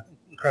Robin in an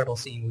incredible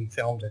scene we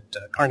filmed at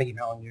Carnegie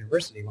Mellon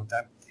University one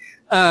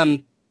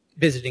time,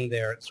 visiting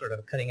their sort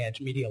of cutting-edge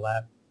media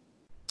lab.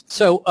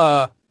 So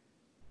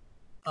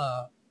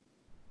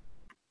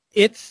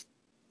it's,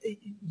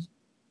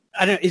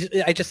 I don't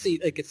know, I just see,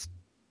 like, it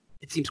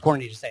seems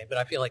corny to say, but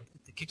I feel like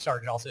the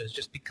Kickstarter also is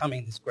just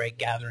becoming this great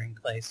gathering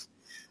place.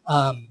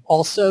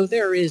 Also,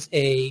 there is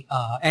a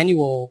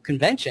annual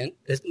convention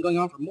that's been going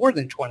on for more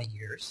than 20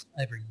 years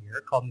every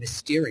year called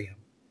Mysterium,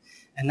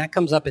 and that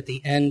comes up at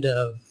the end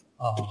of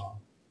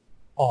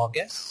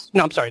August.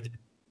 No, I'm sorry, the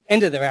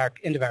end of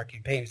our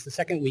campaign. It's the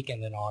second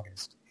weekend in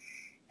August,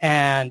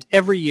 and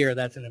every year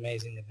that's an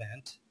amazing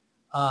event.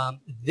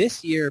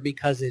 This year,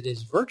 because it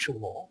is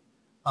virtual,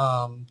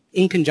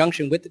 in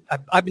conjunction with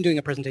I've been doing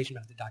a presentation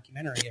about the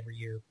documentary every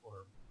year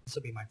for this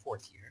will be my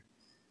fourth year,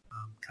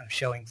 kind of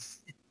showing.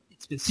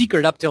 It's been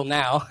secret up till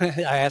now.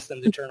 I asked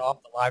them to turn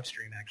off the live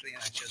stream, actually,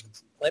 and I showed them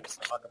some clips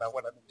to talk about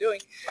what I've been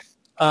doing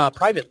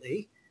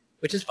privately,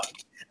 which is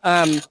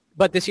fun.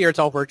 But this year it's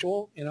all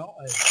virtual,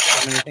 as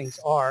so many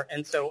things are.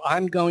 And so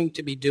I'm going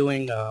to be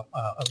doing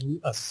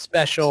a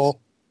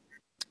special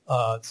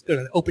it's going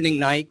to be an opening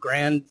night,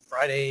 Grand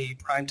Friday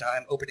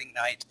primetime opening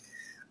night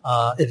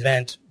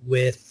event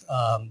with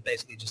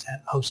basically just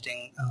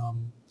hosting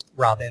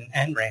Robin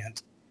and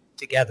Rand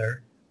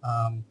together.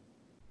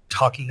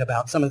 Talking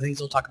about some of the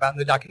things we'll talk about in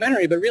the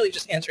documentary, but really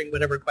just answering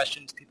whatever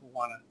questions people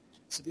want to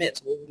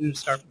submit.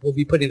 So we'll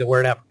be putting the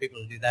word out for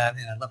people to do that,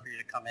 and I'd love for you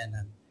to come in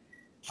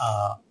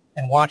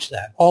and watch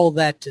that. All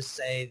that to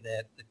say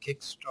that the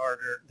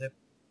Kickstarter,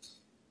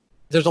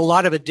 there's a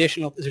lot of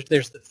additional,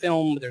 there's the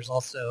film, there's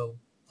also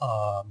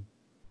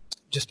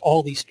just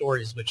all these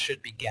stories which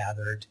should be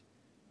gathered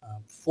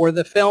for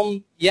the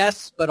film,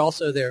 yes, but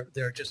also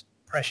they're just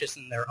precious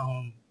in their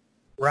own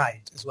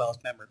right, as well as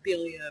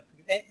memorabilia,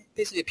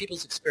 basically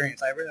people's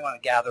experience. I really want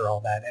to gather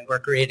all that, and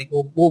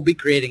we'll be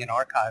creating an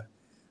archive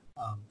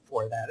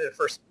for that. At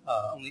first,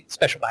 only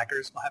special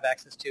backers will have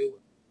access to.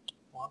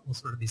 We'll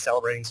sort of be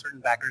celebrating certain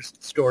backers'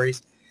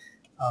 stories,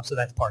 so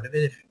that's part of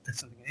it, if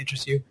that's something that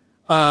interests you.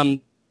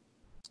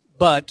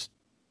 But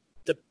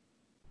the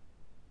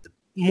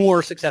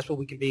more successful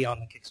we can be on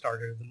the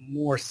Kickstarter, the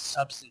more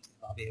substantive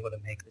I'll be able to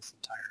make this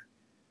entire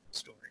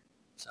story.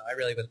 So I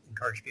really would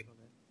encourage people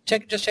to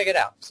check it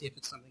out, see if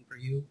it's something for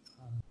you.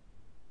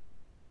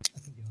 I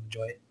think you'll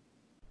enjoy it.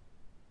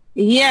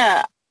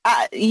 Yeah,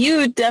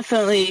 you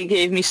definitely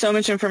gave me so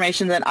much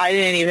information that I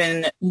didn't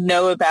even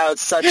know about,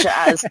 such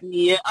as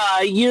the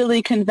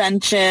yearly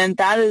convention.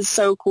 That is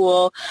so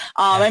cool.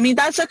 I mean,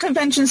 that's a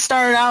convention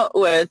started out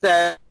with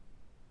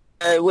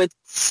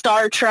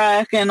Star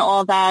Trek and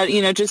all that,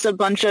 just a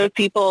bunch of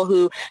people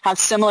who have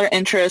similar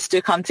interests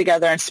to come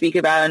together and speak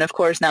about it. And of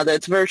course, now that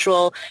it's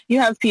virtual, you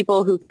have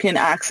people who can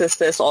access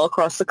this all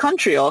across the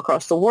country, all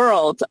across the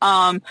world.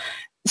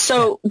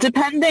 So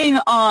depending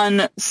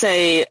on,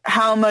 say,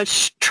 how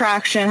much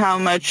traction, how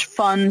much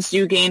funds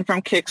you gain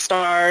from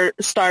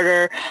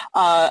Kickstarter,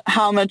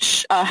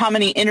 how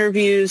many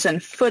interviews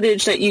and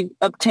footage that you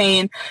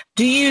obtain,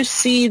 do you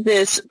see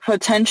this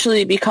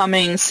potentially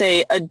becoming,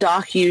 say, a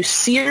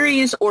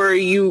docu-series, or are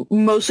you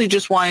mostly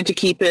just wanting to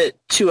keep it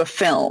to a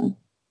film?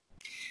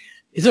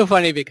 It's so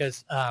funny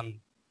because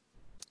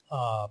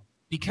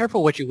be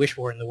careful what you wish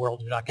for in the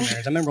world of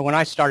documentaries. I remember when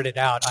I started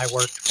out, I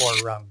worked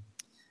for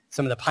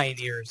some of the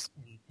pioneers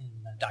in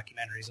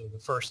documentaries. They were the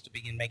first to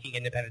begin making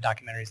independent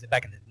documentaries.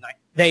 Back in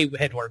they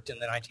had worked in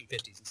the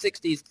 1950s and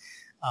 60s.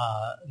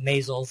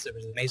 Maisels, there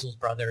was the Maisels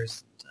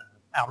brothers.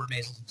 Albert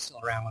Maisels was still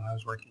around when I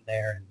was working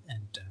there,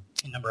 and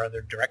a number of other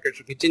directors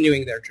were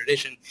continuing their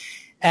tradition.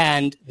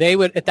 And they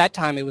would, at that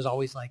time, it was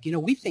always like,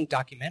 we think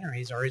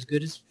documentaries are as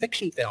good as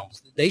fiction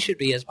films. They should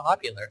be as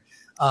popular.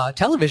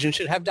 Television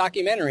should have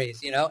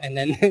documentaries, and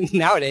then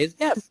nowadays,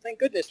 yes, thank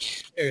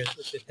goodness. It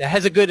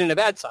has a good and a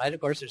bad side.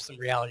 Of course, there's some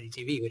reality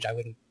TV, which I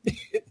wouldn't,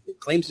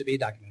 claims to be a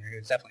documentary.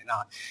 It's definitely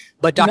not.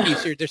 But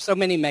docu-series, there's so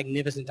many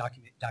magnificent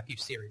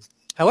docu-series.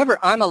 However,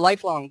 I'm a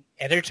lifelong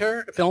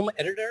film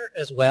editor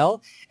as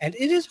well, and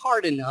it is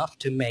hard enough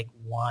to make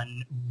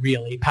one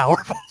really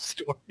powerful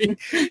story.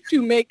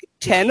 To make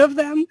 10 of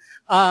them,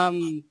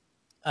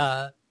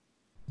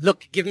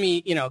 look, give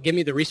me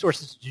the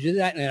resources to do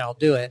that, and I'll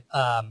do it.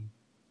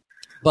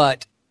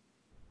 But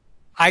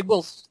I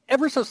will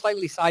ever so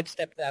slightly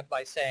sidestep that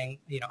by saying,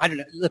 I don't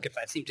know, look, if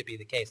that seemed to be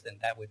the case, then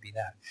that would be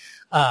that.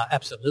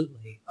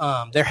 Absolutely.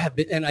 There have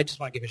been, and I just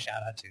want to give a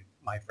shout out to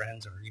my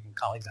friends or even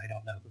colleagues I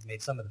don't know who've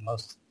made some of the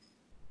most,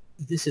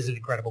 this is an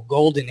incredible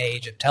golden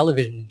age of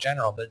television in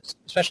general, but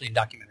especially in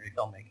documentary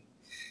filmmaking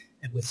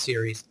and with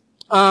series.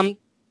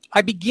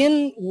 I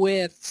begin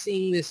with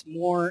seeing this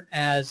more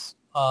as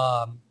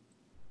I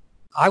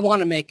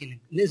want to make, and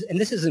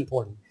this is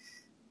important,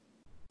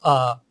 if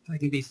I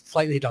can be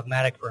slightly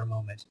dogmatic for a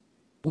moment.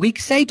 We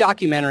say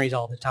documentaries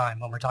all the time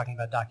when we're talking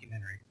about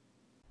documentary.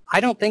 I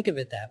don't think of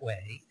it that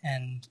way,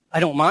 and I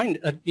don't mind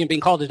being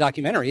called a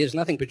documentary. There's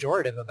nothing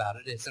pejorative about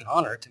it. It's an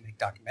honor to make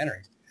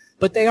documentaries.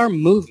 But they are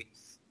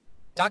movies.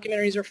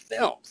 Documentaries are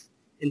films.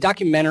 And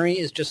documentary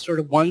is just sort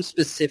of one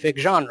specific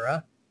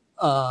genre,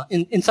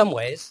 in some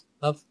ways,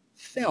 of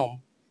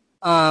film.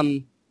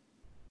 If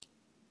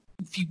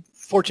you're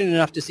fortunate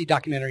enough to see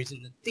documentaries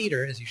in the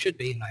theater, as you should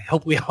be, and I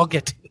hope we all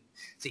get to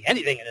see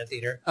anything in a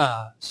theater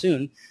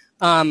soon.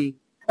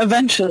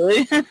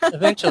 Eventually.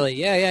 Eventually,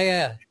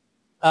 yeah.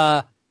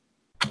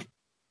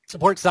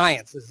 Support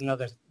science is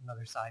another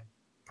side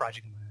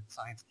project of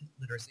science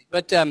literacy.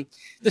 But the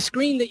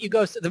screen that you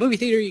go to, the movie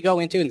theater you go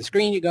into and the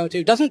screen you go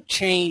to doesn't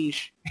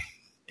change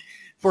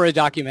for a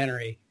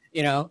documentary.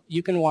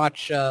 You can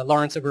watch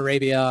Lawrence of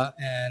Arabia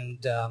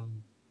and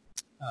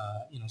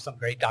some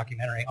great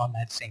documentary on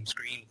that same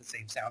screen with the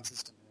same sound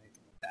system and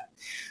anything like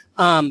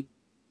that.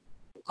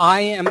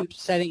 I am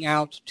setting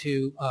out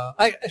to.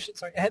 I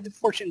had the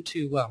fortune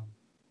to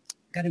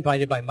got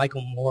invited by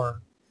Michael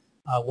Moore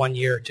 1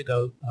 year to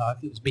go.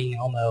 It was Being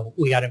Elmo.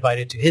 We got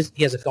invited to his.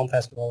 He has a film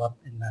festival up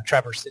in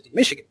Traverse City,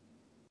 Michigan,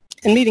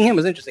 and meeting him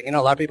was interesting.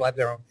 A lot of people have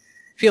their own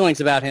feelings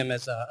about him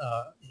as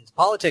his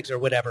politics or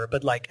whatever,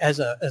 but like as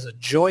a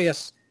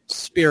joyous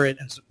spirit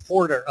and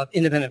supporter of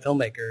independent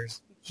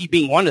filmmakers, he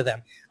being one of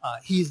them,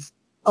 he's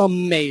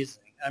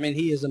amazing. I mean,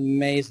 he is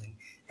amazing.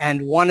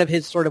 And one of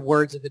his sort of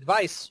words of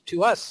advice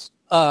to us,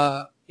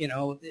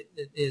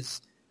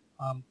 is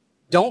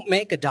don't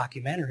make a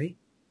documentary,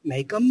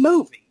 make a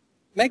movie.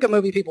 Make a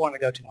movie people want to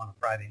go to on a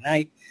Friday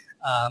night,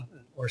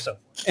 or so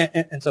forth,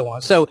 and so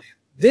on. So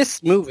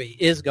this movie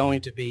is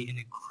going to be an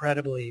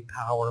incredibly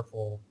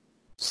powerful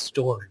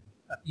story.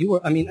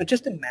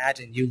 Just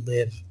imagine you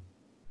live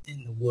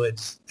in the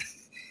woods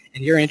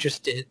and you're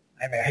interested.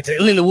 I'd say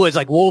in the woods,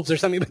 like wolves or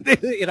something,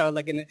 but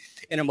like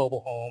in a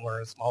mobile home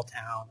or a small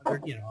town, or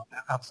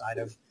outside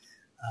of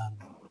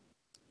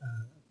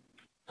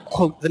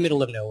the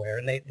middle of nowhere,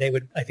 and they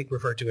would, I think,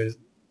 refer to it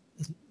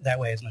as that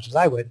way as much as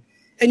I would.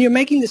 And you're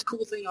making this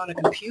cool thing on a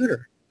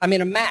computer. A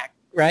Mac,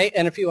 right,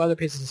 and a few other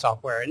pieces of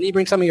software. And you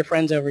bring some of your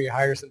friends over, you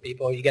hire some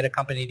people, you get a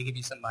company to give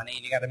you some money,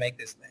 and you got to make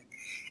this thing,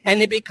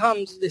 and it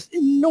becomes this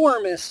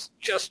enormous,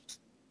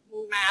 just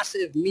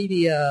massive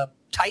media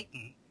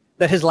titan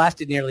that has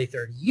lasted nearly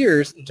 30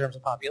 years in terms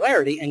of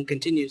popularity and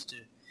continues to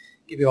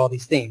give you all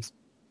these things.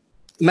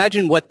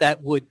 Imagine what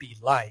that would be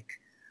like.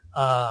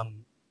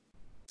 I'm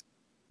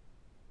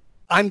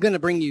going to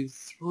bring you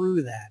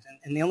through that.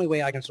 And the only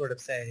way I can sort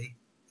of say,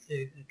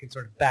 I can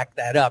sort of back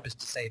that up is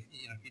to say,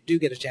 if you do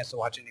get a chance to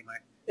watch any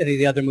of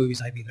the other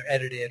movies I've either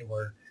edited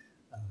or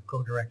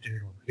co-directed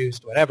or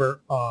produced, whatever,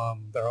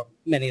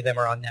 many of them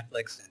are on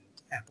Netflix and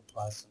Apple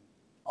Plus and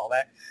all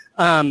that.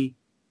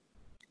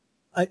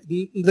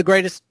 The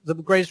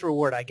greatest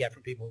reward I get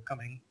from people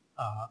coming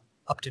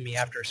up to me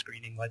after a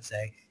screening, let's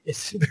say,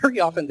 is very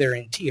often they're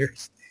in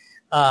tears,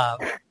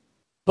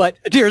 but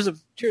tears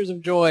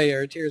of joy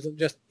or tears of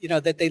just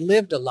that they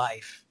lived a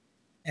life,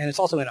 and it's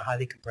also in a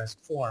highly compressed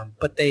form.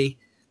 But they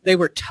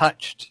were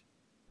touched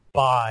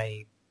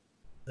by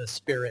the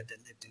spirit that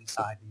lived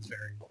inside these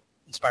very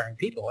inspiring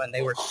people, and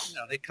they were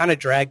they kind of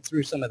dragged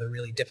through some of the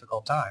really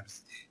difficult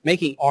times.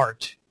 Making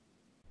art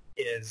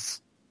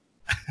is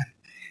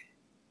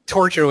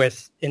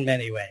tortuous in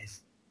many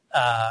ways.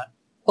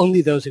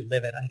 Only those who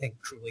live it, I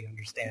think, truly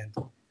understand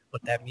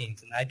what that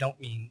means. And I don't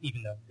mean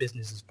even though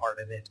business is part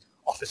of it,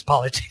 office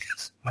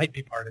politics might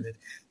be part of it,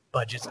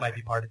 budgets might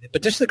be part of it,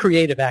 but just the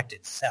creative act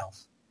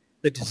itself,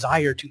 the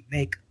desire to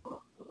make,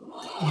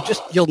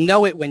 you'll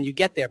know it when you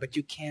get there, but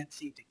you can't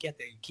seem to get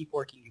there. You keep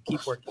working,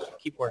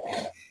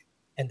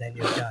 and then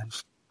you're done.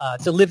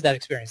 To live that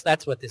experience,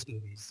 that's what this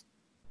movie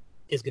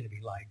is going to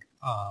be like.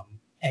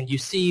 And you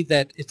see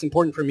that it's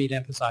important for me to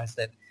emphasize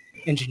that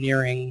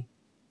engineering,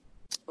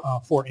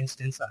 for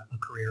instance, a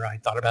career I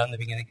thought about in the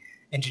beginning,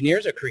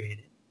 engineers are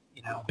creative.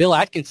 Bill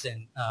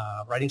Atkinson,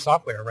 writing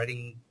software,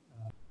 writing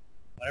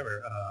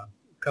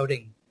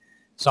coding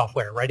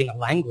software, writing a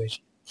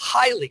language,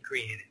 highly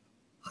creative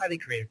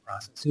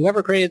process.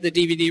 Whoever created the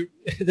DVD,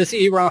 the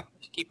CD-ROM,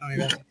 keep coming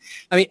back.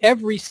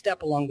 Every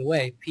step along the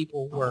way,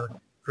 people were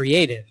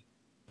creative.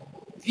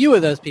 Few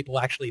of those people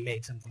actually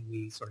made something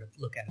we sort of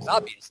look at as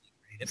obviously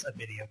creative, a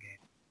video game.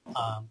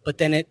 But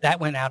then that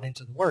went out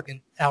into the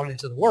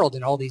world,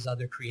 and all these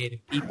other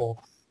creative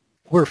people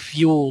were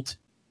fueled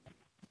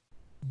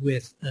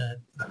with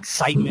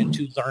excitement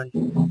to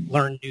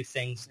learn new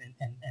things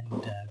and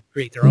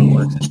create their own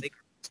works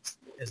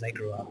as they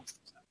grew up.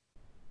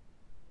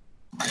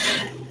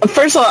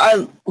 First of all,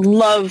 I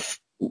love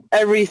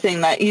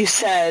everything that you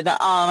said.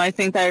 I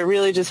think that it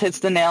really just hits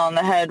the nail on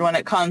the head when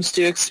it comes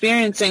to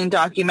experiencing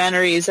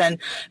documentaries and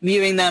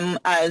viewing them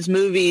as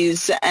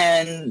movies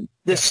and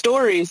the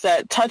stories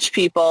that touch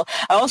people.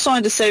 I also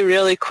wanted to say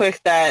really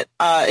quick that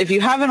if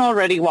you haven't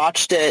already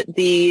watched it,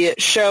 the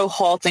show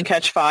Halt and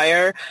Catch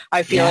Fire,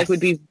 I feel like would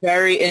be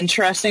very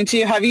interesting to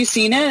you. Have you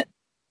seen it?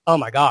 Oh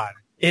my God.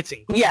 It's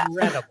incredible.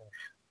 Yeah.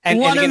 And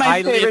One again, of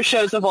my favorite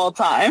shows of all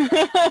time.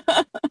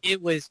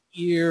 It was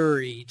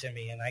eerie to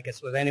me, and I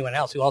guess with anyone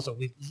else who also,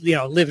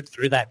 lived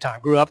through that time,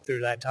 grew up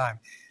through that time.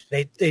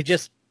 They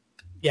just,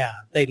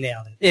 they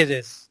nailed it. It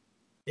is,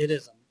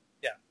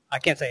 I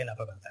can't say enough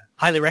about that.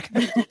 Highly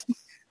recommend it.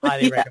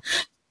 Highly recommend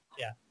it.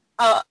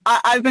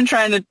 I've been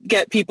trying to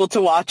get people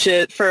to watch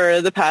it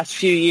for the past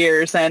few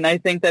years, and I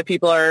think that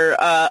people are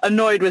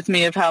annoyed with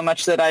me of how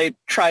much that I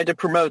tried to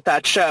promote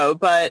that show.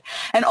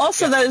 And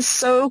also that is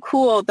so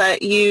cool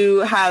that you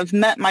have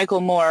met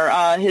Michael Moore.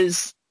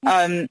 His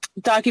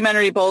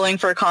documentary Bowling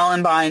for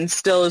Columbine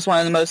still is one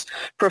of the most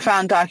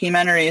profound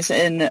documentaries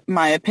in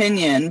my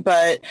opinion.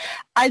 But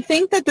I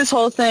think that this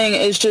whole thing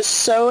is just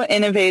so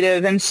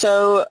innovative and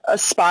so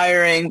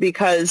aspiring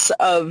because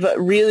of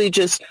really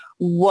just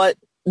what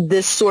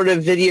this sort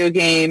of video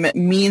game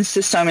means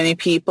to so many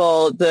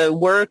people, the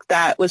work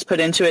that was put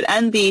into it,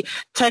 and the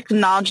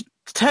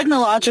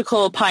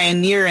technological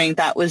pioneering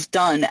that was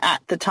done at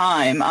the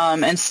time,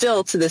 and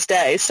still to this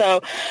day.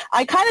 So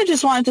I kind of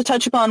just wanted to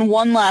touch upon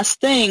one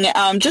last thing,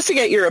 just to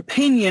get your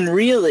opinion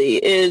really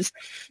is,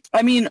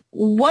 I mean,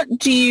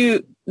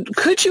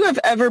 could you have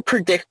ever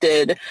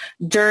predicted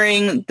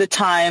during the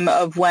time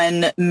of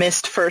when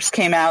Myst first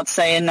came out,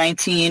 say in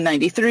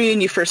 1993,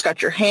 and you first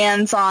got your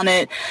hands on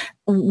it,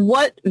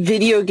 what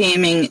video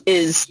gaming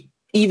is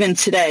even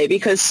today?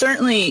 Because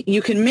certainly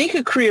you can make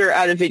a career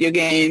out of video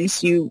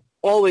games. You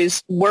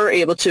always were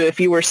able to if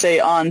you were, say,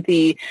 on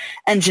the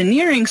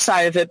engineering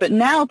side of it. But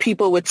now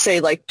people would say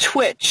like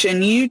Twitch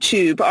and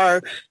YouTube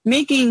are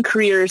making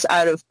careers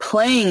out of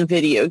playing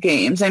video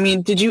games. I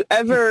mean, did you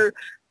ever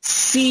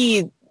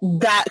see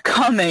that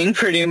coming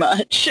pretty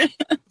much?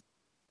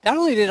 Not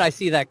only did I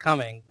see that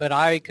coming, but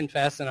I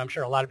confess, and I'm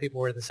sure a lot of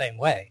people were the same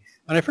way,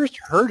 when I first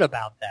heard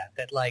about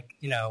that like,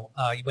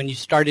 when you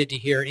started to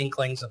hear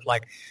inklings of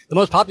like the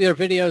most popular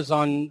videos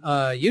on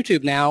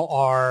YouTube now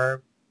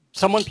are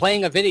someone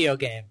playing a video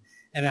game.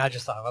 And I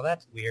just thought, well,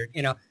 that's weird.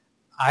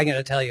 I'm going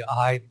to tell you,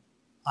 I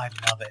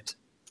love it.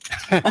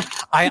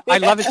 I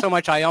love it so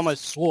much I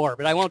almost swore,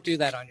 but I won't do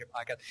that on your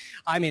podcast.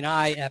 I mean,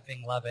 I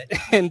effing love it.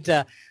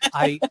 And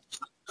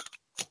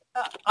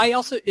I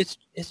also, it's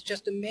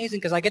just amazing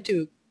because I get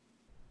to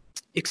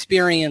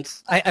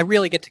experience, I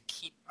really get to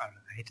keep, I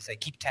hate to say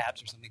keep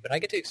tabs or something, but I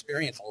get to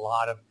experience a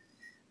lot of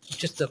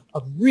just a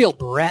real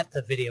breadth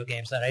of video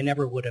games that I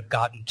never would have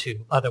gotten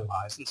to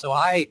otherwise. And so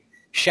I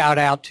shout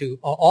out to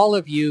all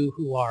of you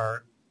who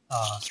are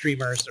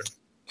streamers or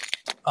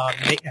on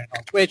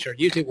Twitch or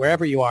YouTube,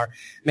 wherever you are,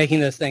 making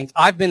those things.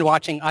 I've been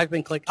watching, I've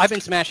been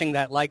smashing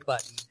that like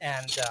button,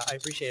 and I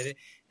appreciate it.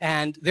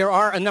 And there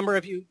are a number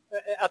of you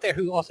out there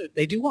who also,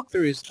 they do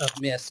walkthroughs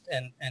of Myst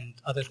and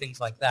other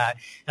things like that.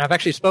 And I've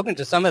actually spoken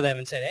to some of them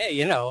and said, hey,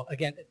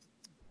 again,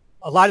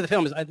 a lot of the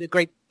film is the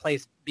great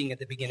place being at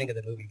the beginning of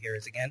the movie here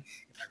is, again,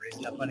 if I raise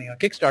enough money on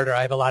Kickstarter,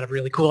 I have a lot of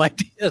really cool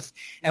ideas.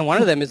 And one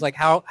of them is like,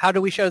 how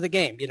do we show the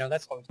game?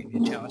 That's always going to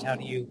be a challenge. How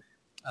do you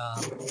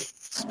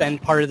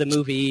spend part of the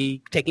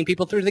movie taking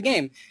people through the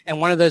game? And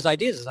one of those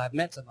ideas is I've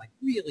met some like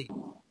really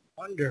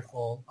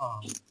wonderful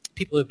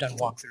people who've done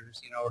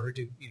walkthroughs, or who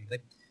do,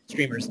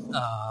 streamers, and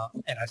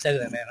I've said to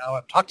them, man, I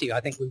want to talk to you. I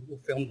think we will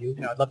film you.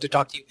 I'd love to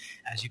talk to you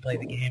as you play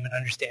the game and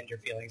understand your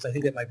feelings. I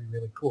think that might be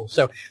really cool.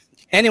 So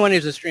anyone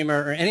who's a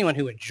streamer or anyone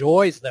who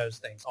enjoys those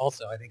things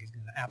also, I think is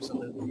going to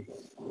absolutely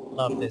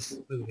love this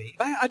movie.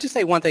 I'll just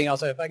say one thing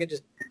also, if I could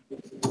just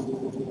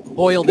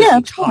boil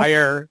this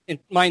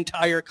my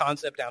entire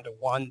concept down to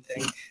one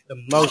thing,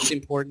 the most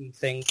important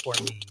thing for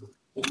me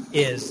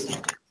is,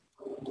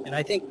 and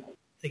I think,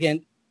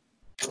 again,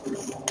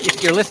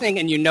 if you're listening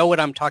and you know what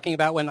I'm talking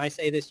about when I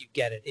say this, you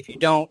get it. If you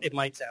don't, it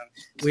might sound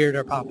weird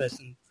or pompous,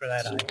 and for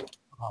that I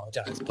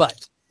apologize.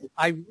 But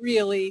I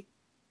really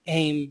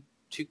aim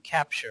to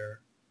capture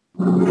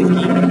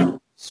the geek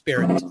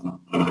spirit.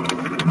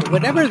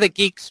 Whatever the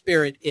geek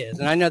spirit is,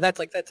 and I know that's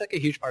like a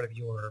huge part of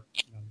your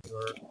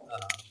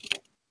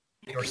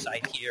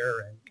site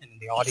here and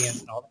the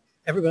audience and all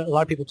that. A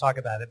lot of people talk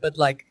about it, but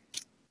like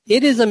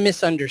it is a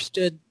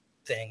misunderstood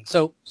thing.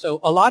 So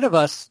a lot of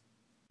us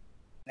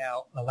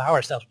now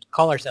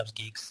call ourselves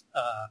geeks.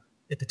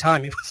 At the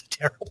time, it was a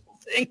terrible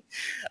thing.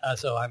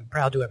 So I'm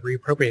proud to have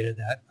reappropriated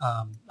that.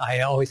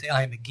 I always say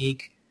I am a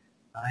geek.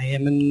 I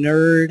am a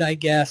nerd, I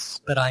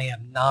guess, but I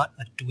am not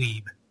a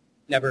dweeb.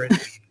 Never a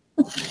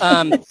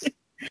dweeb.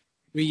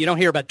 You don't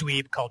hear about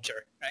dweeb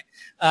culture, right?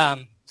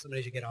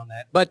 Somebody should get on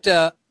that. But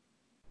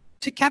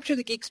to capture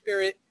the geek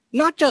spirit,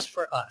 not just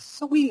for us,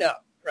 so we know,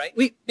 right?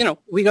 We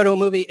go to a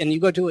movie, and you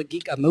go to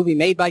a movie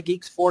made by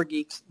geeks for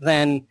geeks,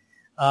 then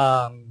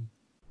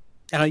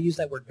and I use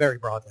that word very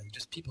broadly,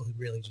 just people who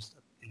really just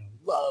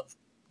love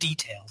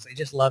details. They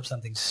just love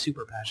something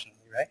super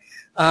passionately,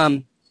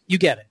 right? You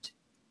get it.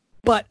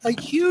 But a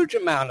huge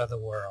amount of the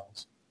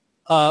world,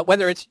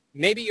 whether it's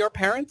maybe your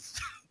parents,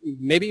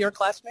 maybe your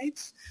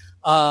classmates,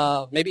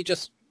 maybe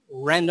just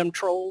random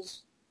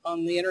trolls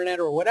on the internet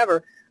or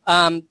whatever,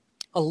 a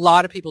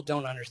lot of people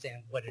don't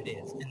understand what it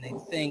is, and they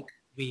think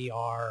we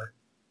are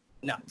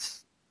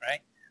nuts,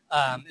 right?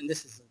 And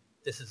this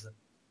is a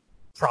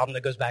problem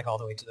that goes back all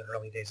the way to the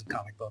early days of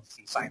comic books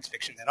and science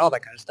fiction and all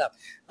that kind of stuff.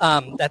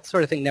 That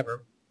sort of thing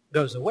never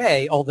goes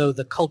away, although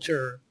the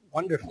culture,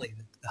 wonderfully,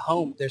 the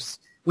home,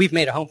 we've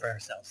made a home for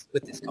ourselves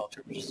with this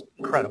culture, which is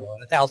incredible.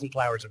 And 1,000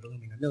 flowers are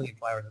blooming, 1,000,000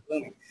 flowers are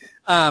blooming.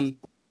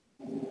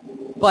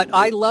 But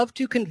I love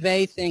to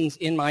convey things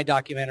in my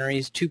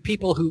documentaries to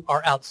people who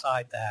are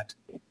outside that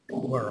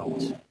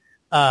world.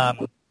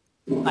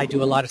 I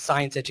do a lot of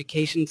science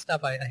education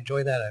stuff. I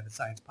enjoy that. I have a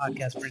science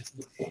podcast, for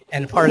instance.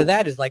 And part of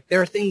that is like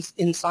there are things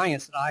in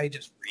science that I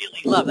just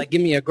really love that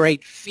give me a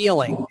great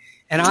feeling.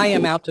 And I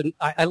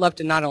love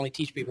to not only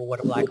teach people what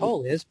a black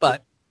hole is,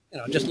 but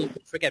just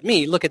forget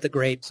me. Look at the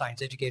great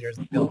science educators,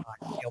 Bill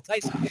Nye, Neil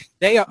Tyson.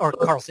 Or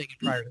Carl Sagan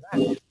prior to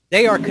that.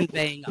 They are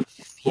conveying a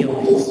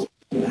feeling,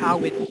 how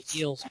it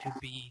feels to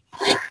be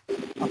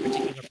a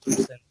particular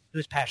person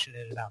who's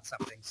passionate about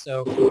something.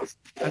 So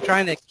I'm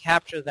trying to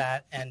capture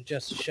that and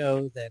just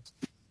show that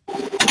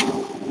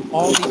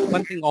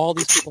one thing all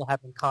these people have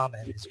in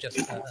common is just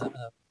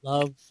a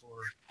love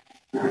for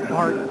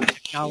art,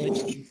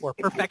 technology, for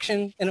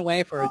perfection in a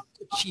way, for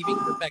achieving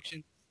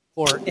perfection,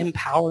 for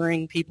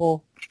empowering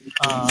people,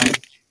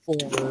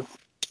 for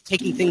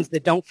taking things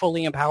that don't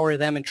fully empower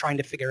them and trying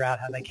to figure out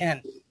how they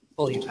can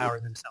fully empower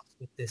themselves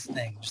with this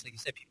thing. Just like you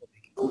said, people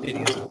making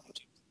videos on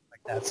YouTube,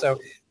 like that. So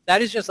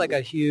that is just like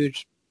a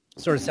huge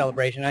sort of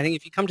celebration. I think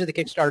if you come to the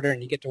Kickstarter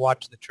and you get to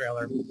watch the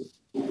trailer,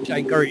 which I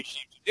encourage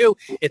you to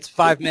do, it's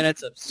 5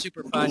 minutes of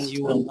super fun.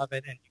 You will love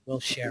it and you will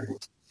share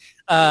it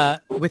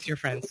with your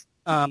friends.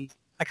 I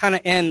kind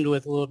of end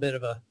with a little bit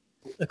of a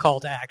call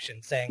to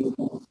action saying,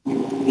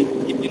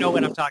 if you know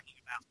what I'm talking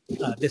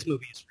about, this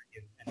movie is for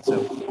you.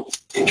 And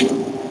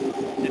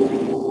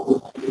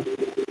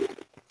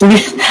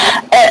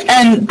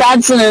and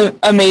that's an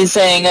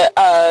amazing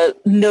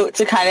note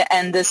to kind of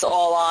end this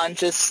all on,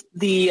 just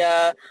the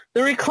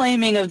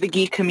reclaiming of the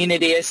geek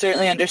community. I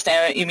certainly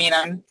understand what you mean.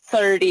 I'm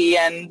 30,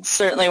 and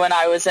certainly when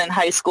I was in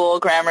high school,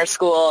 grammar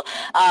school,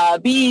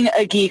 being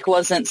a geek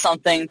wasn't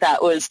something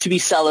that was to be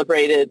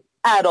celebrated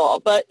at all.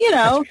 But,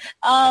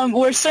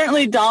 we're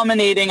certainly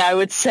dominating, I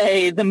would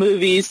say, the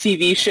movies,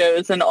 TV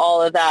shows, and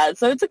all of that.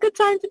 So it's a good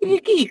time to be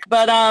a geek.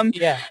 But,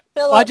 yeah.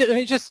 Philip,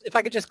 if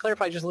I could just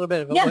clarify just a little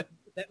bit of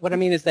what I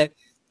mean is that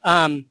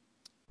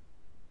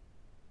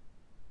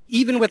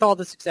even with all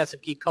the success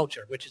of geek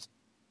culture, which is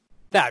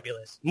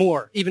fabulous,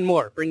 even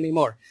more, bring me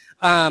more,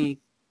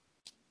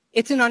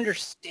 it's an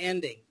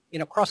understanding,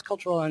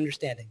 cross-cultural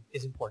understanding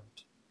is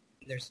important.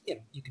 There's,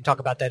 you can talk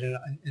about that in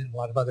a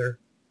lot of other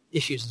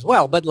issues as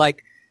well, but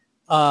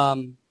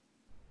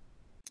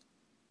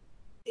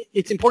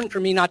it's important for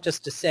me not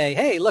just to say,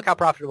 hey, look how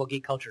profitable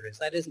geek culture is.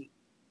 That isn't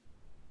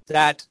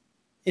that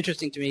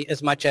interesting to me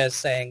as much as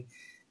saying,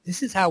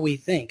 this is how we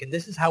think and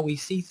this is how we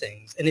see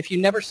things. And if you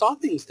never saw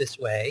things this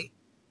way,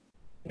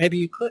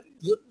 maybe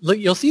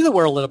you'll see the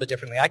world a little bit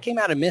differently. I came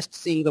out of Mist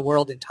seeing the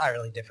world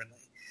entirely differently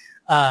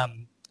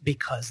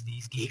because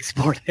these geeks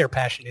poured their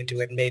passion into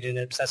it and made an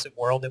obsessive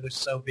world that was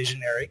so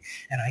visionary.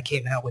 And I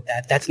came out with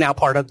that. That's now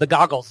part of the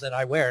goggles that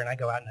I wear, and I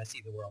go out and I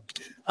see the world.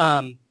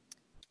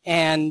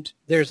 And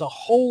there's a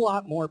whole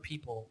lot more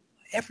people.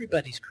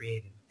 Everybody's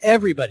creative.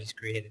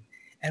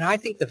 And I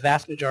think the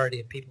vast majority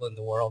of people in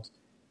the world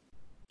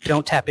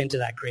don't tap into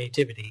that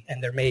creativity,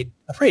 and they're made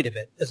afraid of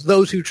it. As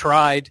those who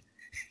tried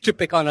to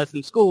pick on us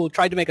in school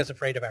tried to make us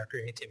afraid of our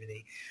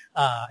creativity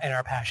and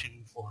our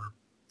passion for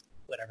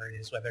whatever it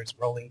is, whether it's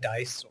rolling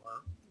dice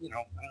or, I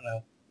don't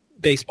know,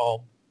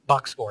 baseball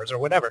box scores or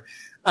whatever.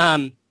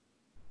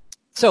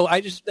 So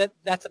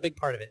that's a big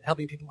part of it,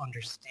 helping people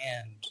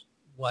understand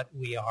what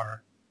we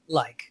are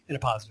like in a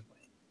positive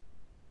way.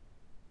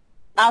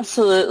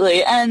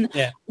 Absolutely. And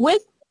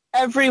with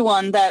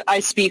everyone that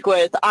I speak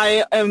with,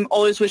 I am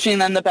always wishing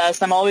them the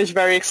best. I'm always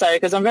very excited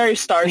because I'm very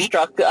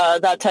starstruck,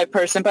 that type of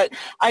person. But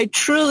I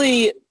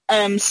truly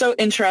am so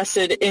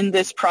interested in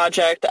this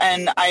project,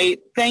 and I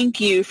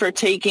thank you for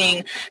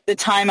taking the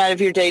time out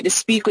of your day to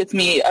speak with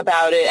me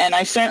about it. And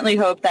I certainly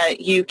hope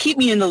that you keep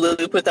me in the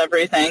loop with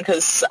everything,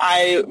 because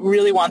I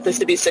really want this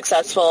to be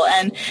successful.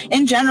 And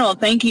in general,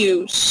 thank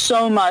you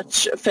so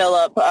much,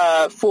 Philip,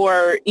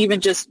 for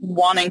even just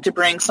wanting to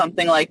bring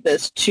something like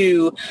this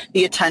to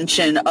the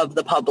attention of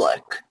the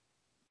public.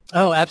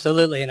 Oh,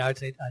 absolutely. And I would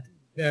say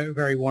very,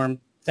 very warm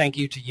thank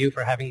you to you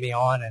for having me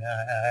on, and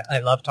I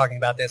love talking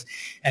about this.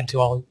 And to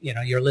all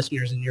your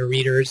listeners and your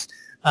readers,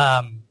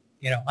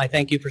 I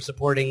thank you for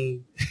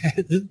supporting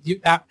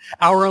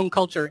our own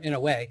culture in a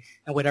way,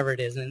 and whatever it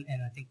is. And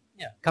I think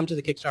come to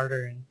the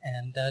Kickstarter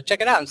and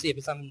check it out and see if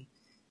it's something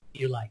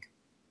you like.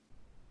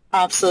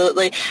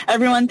 Absolutely.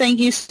 Everyone, thank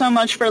you so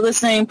much for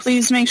listening.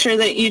 Please make sure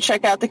that you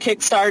check out the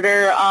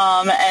Kickstarter,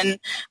 and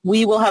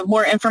we will have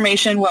more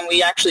information when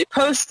we actually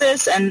post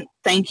this. And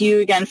thank you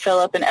again,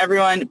 Philip, and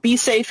everyone. Be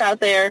safe out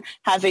there.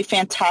 Have a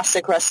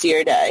fantastic rest of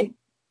your day.